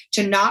governor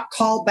to not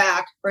call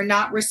back or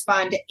not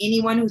respond to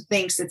anyone who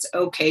thinks it's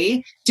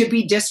okay to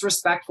be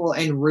disrespectful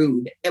and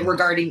rude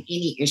regarding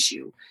any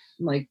issue.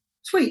 I'm like,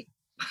 sweet.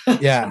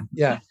 Yeah.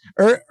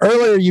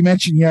 Earlier you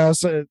mentioned,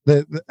 so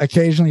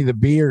occasionally the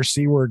B or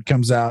C word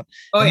comes out.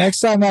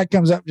 Next time that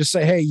comes up, just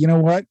say, hey, you know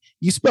what?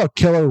 You spell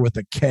killer with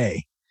a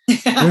K.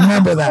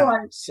 Remember that.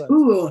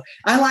 Ooh,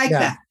 I like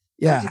that.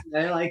 Yeah,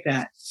 I like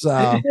that.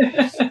 So,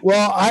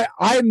 well,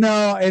 I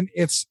know, and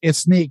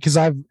it's neat because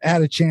I've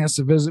had a chance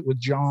to visit with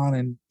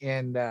John,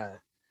 and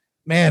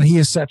man, he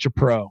is such a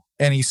pro,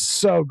 and he's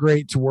so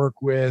great to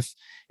work with.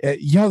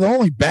 The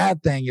only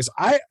bad thing is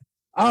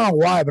I don't know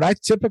why, but I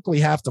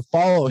typically have to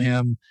follow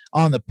him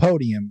on the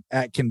podium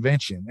at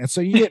convention. And so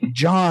you get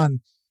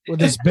John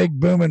with his big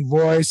booming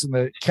voice and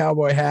the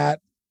cowboy hat.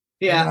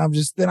 Yeah. And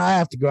then I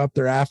have to go up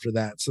there after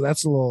that. So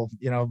that's a little,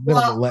 bit of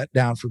a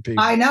letdown for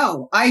people. I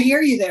know. I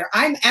hear you there.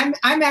 I'm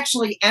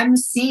actually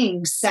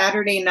emceeing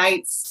Saturday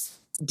night's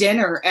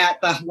dinner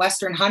at the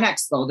Western Hunt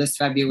Expo this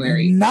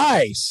February.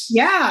 Nice.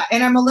 Yeah.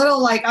 And I'm a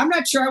little I'm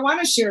not sure I want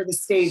to share the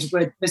stage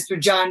with Mr.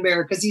 John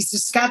Bear, because he's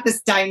just got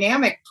this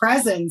dynamic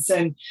presence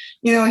and,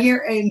 here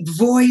and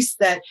voice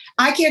that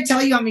I can't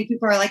tell you how many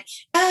people are like,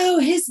 oh,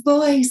 his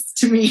voice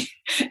to me.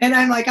 And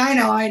I'm like, I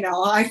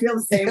know. I feel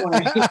the same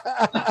way.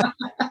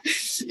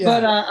 Yeah.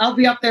 But I'll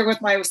be up there with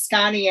my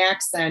Wisconsin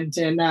accent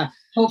and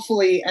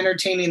hopefully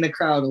entertaining the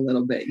crowd a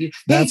little bit.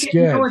 That's good.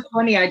 You know what's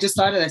funny? I just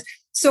thought of this.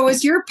 So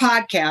is your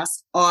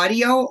podcast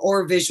audio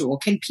or visual?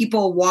 Can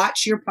people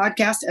watch your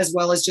podcast as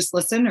well as just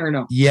listen, or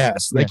no?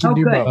 Yes, they can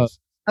do both.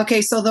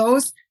 Okay, so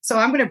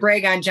I'm going to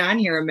brag on John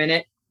here a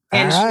minute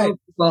and show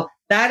people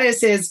that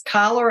is his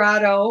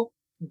Colorado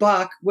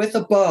buck with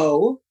a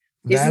bow.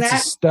 That's a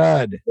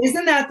stud.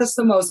 Isn't that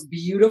the most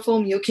beautiful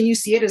mule? Can you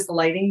see it as the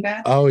lighting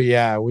back? Oh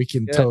yeah, we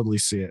can totally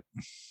see it.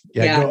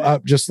 Yeah, go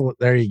up.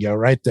 There you go,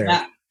 right there.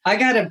 Yeah. I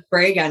got to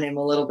brag on him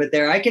a little bit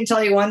there. I can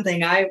tell you one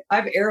thing.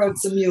 I've arrowed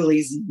some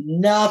muleys,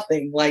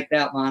 nothing like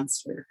that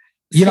monster.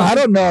 I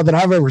don't know that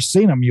I've ever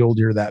seen a mule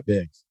deer that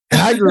big. And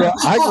I grew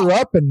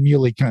up in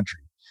muley country.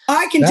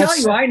 I can tell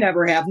you I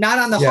never have. Not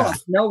on the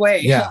hoof. No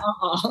way. Yeah.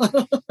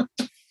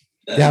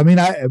 Yeah, I mean,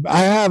 I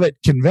have at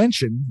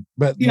convention,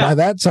 but by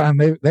that time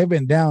they've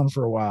been down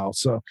for a while.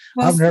 So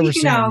I've never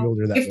seen a mule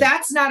deer that big. If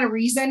that's not a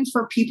reason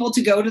for people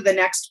to go to the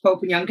next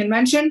Pope and Young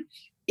convention,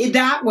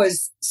 that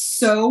was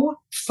so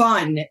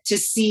fun to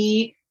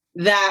see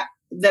that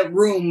the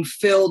room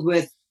filled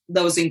with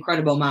those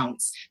incredible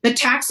mounts. The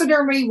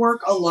taxidermy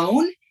work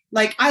alone,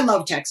 I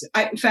love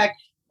taxidermy. In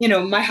fact,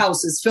 my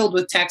house is filled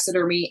with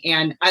taxidermy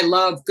and I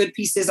love good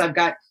pieces.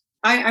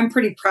 I'm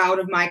pretty proud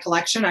of my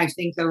collection. I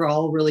think they're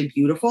all really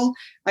beautiful.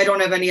 I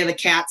don't have any of the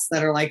cats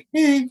that are right.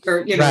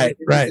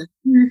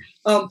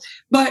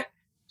 But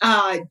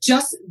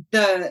just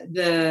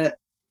the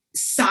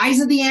size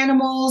of the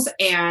animals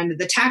and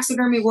the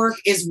taxidermy work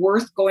is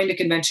worth going to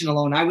convention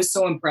alone. I was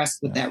so impressed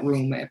with that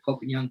room at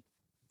Pope and Young.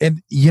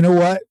 And you know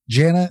what,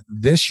 Jana,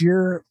 this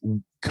year,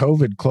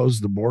 COVID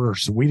closed the border,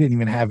 so we didn't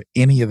even have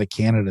any of the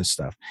Canada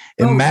stuff.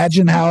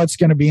 Imagine how it's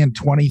going to be in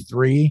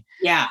 23.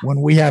 Yeah.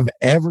 When we have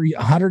every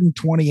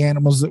 120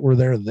 animals that were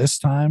there this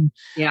time,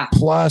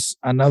 plus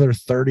another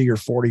 30 or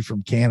 40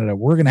 from Canada.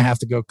 We're going to have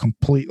to go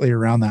completely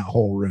around that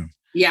whole room.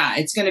 Yeah,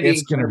 it's going to be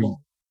It's going to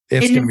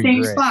be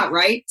same great. spot,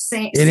 right?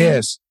 Same.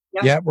 Is.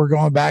 Yep. Yep, we're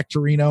going back to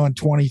Reno in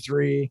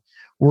 23.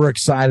 We're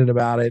excited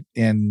about it,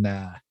 and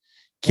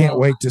can't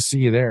wait to see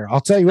you there. I'll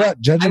tell you what,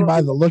 judging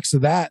by the looks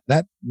of that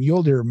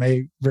mule deer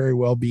may very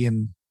well be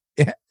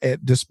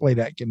displayed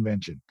at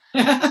convention.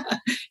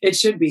 It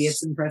should be.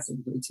 It's impressive.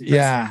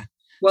 Yeah.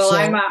 Well, so,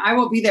 I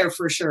will be there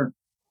for sure.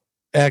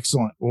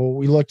 Excellent. Well,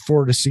 we look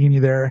forward to seeing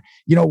you there.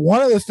 You know,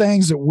 one of the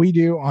things that we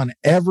do on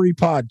every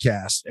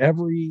podcast,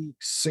 every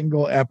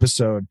single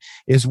episode,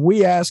 is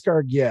we ask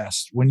our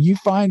guests, when you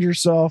find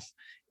yourself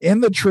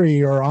in the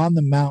tree or on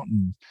the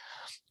mountain,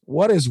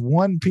 what is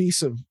one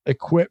piece of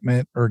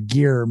equipment or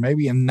gear,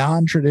 maybe a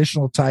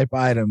non-traditional type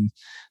item,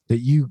 that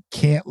you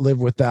can't live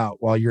without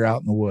while you're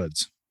out in the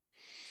woods?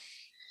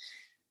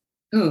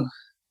 Ooh,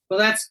 well,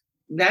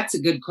 that's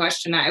a good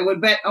question. I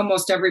would bet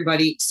almost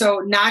everybody. So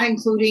not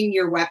including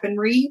your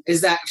weaponry.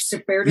 Is that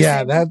fair to say?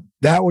 Yeah,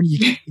 that one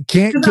you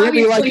can't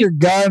be like your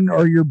gun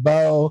or your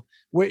bow.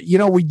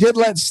 We did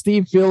let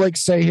Steve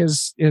Felix say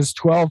his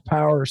 12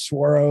 power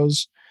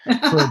Swaros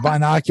for a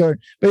binocular,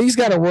 but he's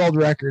got a world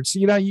record.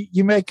 So, we let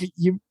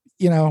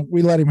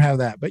him have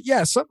that. But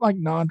yeah, something like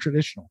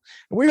non-traditional.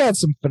 And we've had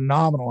some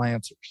phenomenal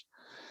answers.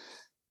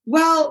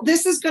 Well,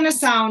 this is going to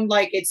sound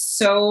like it's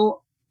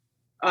so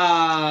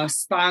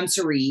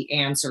sponsory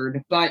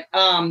answered, but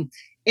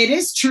it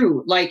is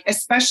true. Like,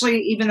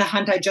 especially even the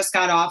hunt I just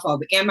got off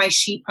of and my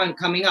sheep hunt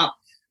coming up,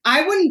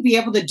 I wouldn't be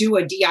able to do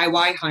a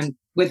DIY hunt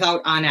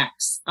without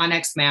Onyx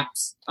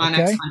Maps,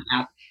 Onyx Hunt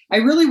app. I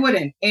really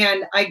wouldn't.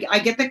 And I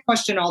get the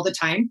question all the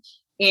time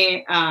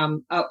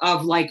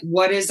of like,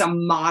 what is a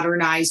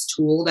modernized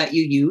tool that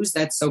you use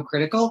that's so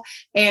critical?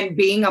 And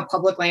being a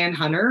public land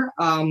hunter,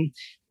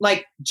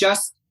 like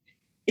just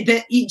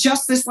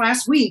this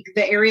last week,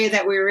 the area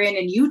that we were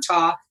in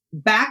Utah,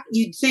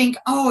 you'd think,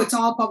 oh, it's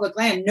all public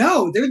land.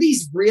 No, they're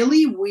these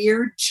really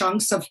weird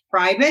chunks of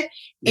private,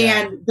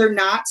 and they're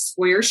not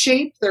square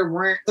shaped. They're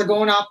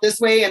going off this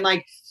way, and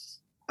like,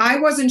 I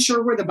wasn't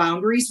sure where the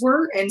boundaries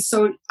were. And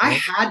so I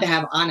had to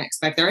have Onyx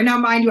back there. And now,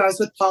 mind you, I was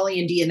with Paulie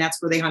and D, and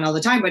that's where they hunt all the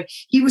time. But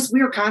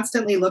we were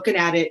constantly looking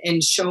at it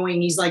and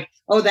showing, he's like,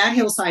 oh, that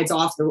hillside's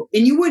off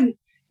and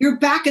you're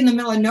back in the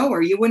middle of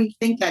nowhere. You wouldn't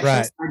think that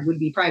hillside would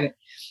be private.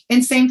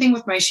 And same thing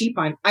with my sheep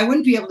hunt. I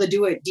wouldn't be able to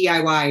do it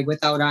DIY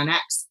without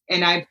Onyx.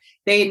 And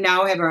they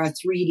now have a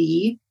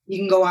 3D. You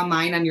can go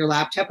online on your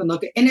laptop and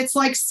look at, and it's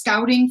like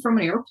scouting from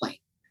an airplane.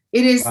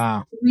 It is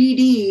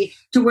 3D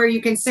to where you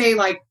can say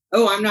like,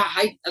 oh, I'm not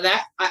hiking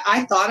that.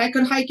 I thought I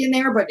could hike in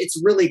there, but it's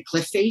really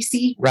cliff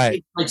facey, right?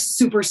 It's like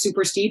super,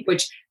 super steep,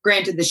 which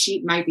granted the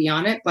sheep might be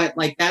on it, but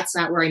like, that's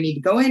not where I need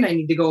to go in. I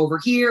need to go over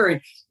here. And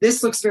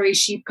this looks very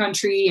sheep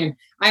country. And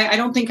I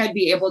don't think I'd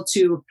be able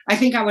to, I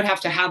think I would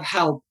have to have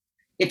help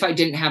if I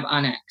didn't have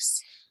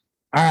Onyx.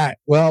 All right.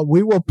 Well,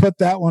 we will put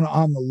that one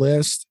on the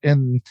list,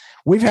 and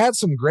we've had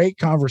some great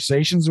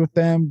conversations with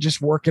them,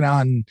 just working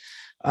on,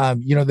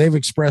 they've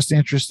expressed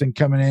interest in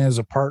coming in as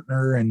a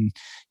partner, and,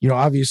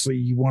 obviously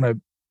you want to,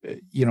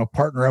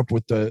 partner up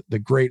with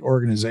the great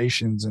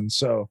organizations. And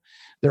so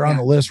they're on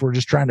the list. We're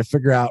just trying to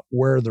figure out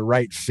where the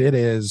right fit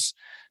is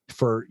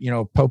for,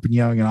 Pope and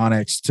Young and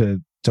Onyx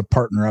to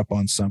partner up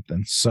on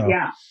something. So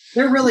yeah,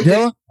 they're really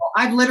good.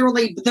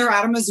 They're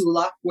out of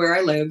Missoula where I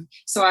live.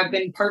 So I've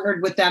been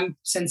partnered with them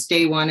since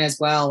day one as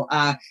well.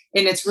 And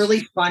it's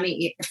really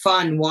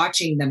fun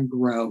watching them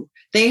grow.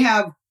 They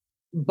have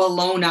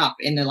blown up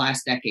in the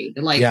last decade,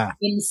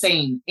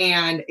 insane.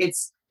 And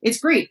it's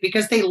great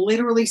because they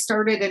literally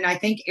started in, I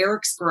think,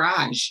 Eric's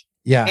garage.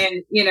 Yeah.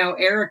 And,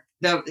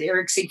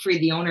 Eric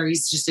Siegfried, the owner,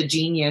 he's just a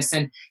genius.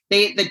 And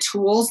the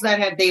tools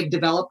that they've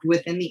developed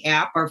within the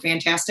app are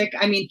fantastic.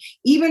 I mean,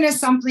 even as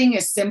something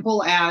as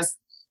simple as,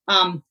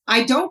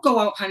 I don't go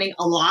out hunting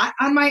a lot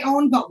on my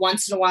own, but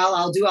once in a while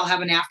I'll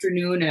have an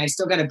afternoon and I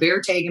still got a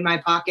bear tag in my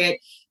pocket.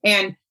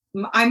 And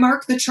I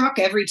mark the truck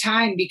every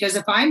time, because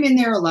if I'm in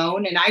there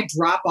alone and I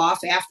drop off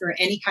after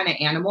any kind of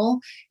animal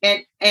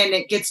and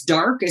it gets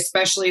dark,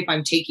 especially if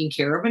I'm taking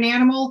care of an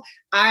animal,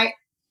 I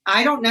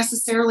don't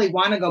necessarily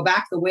want to go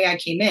back the way I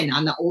came in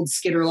on the old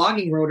skidder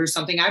logging road or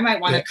something. I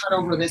might want to cut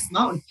over this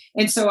mountain.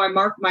 And so I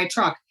mark my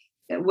truck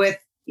with,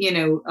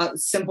 a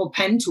simple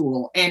pen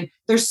tool. And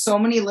there's so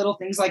many little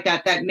things like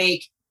that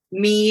make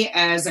me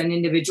as an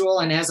individual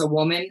and as a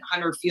woman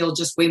hunter feel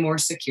just way more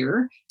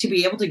secure to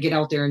be able to get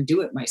out there and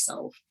do it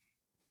myself.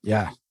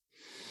 Yeah.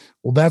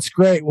 Well, that's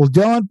great. Well,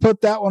 Dylan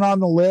put that one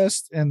on the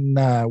list, and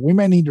we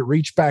may need to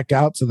reach back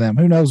out to them.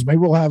 Who knows? Maybe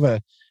we'll have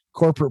a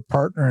corporate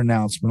partner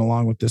announcement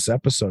along with this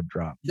episode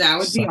drop. That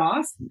would be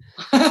awesome.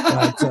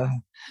 But,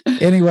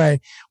 anyway,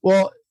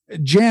 well,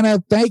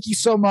 Jana, thank you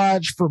so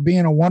much for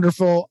being a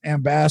wonderful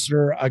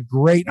ambassador, a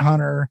great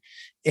hunter,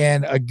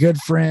 and a good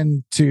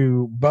friend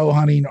to bow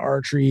hunting,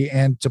 archery,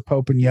 and to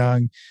Pope and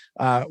Young.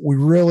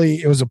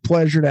 It was a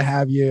pleasure to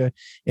have you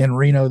in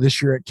Reno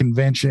this year at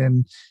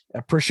convention.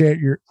 Appreciate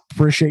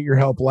your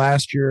help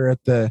last year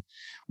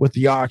with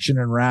the auction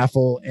and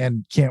raffle,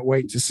 and can't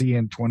wait to see you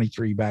in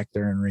 23 back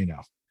there in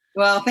Reno.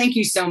 Well, thank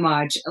you so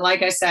much.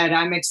 Like I said,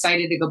 I'm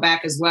excited to go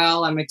back as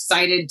well. I'm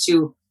excited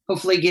to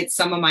hopefully get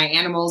some of my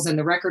animals in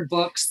the record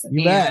books.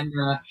 You bet.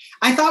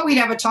 I thought we'd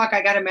have a talk.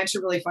 I got to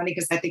mention really funny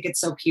because I think it's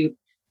so cute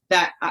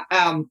that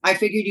I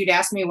figured you'd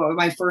ask me what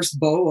my first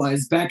bow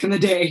was back in the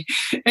day.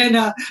 And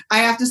I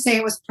have to say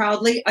it was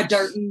proudly a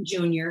Darton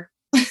Jr.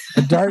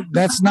 A Dart.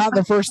 That's not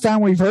the first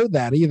time we've heard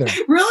that either.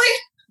 Really?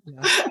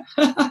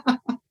 Yeah.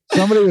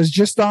 Somebody was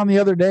just on the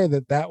other day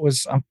that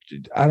was,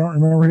 I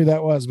don't remember who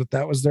that was, but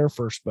that was their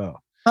first bow.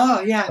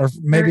 Oh, yeah. Or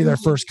maybe their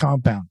first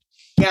compound.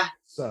 Yeah.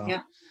 So,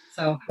 yeah.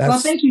 So, well,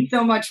 thank you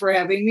so much for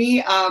having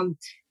me.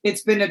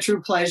 It's been a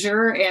true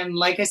pleasure. And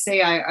like I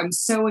say, I'm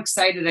so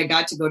excited I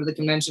got to go to the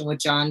convention with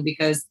John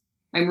because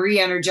I'm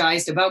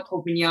re-energized about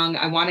Pope and Young.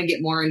 I want to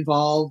get more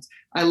involved.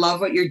 I love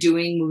what you're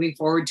doing moving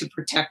forward to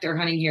protect our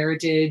hunting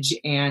heritage.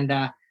 And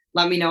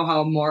let me know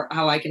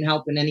how I can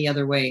help in any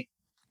other way.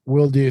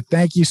 Will do.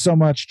 Thank you so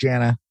much,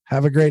 Jana.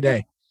 Have a great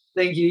day.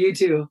 Thank you. You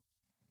too.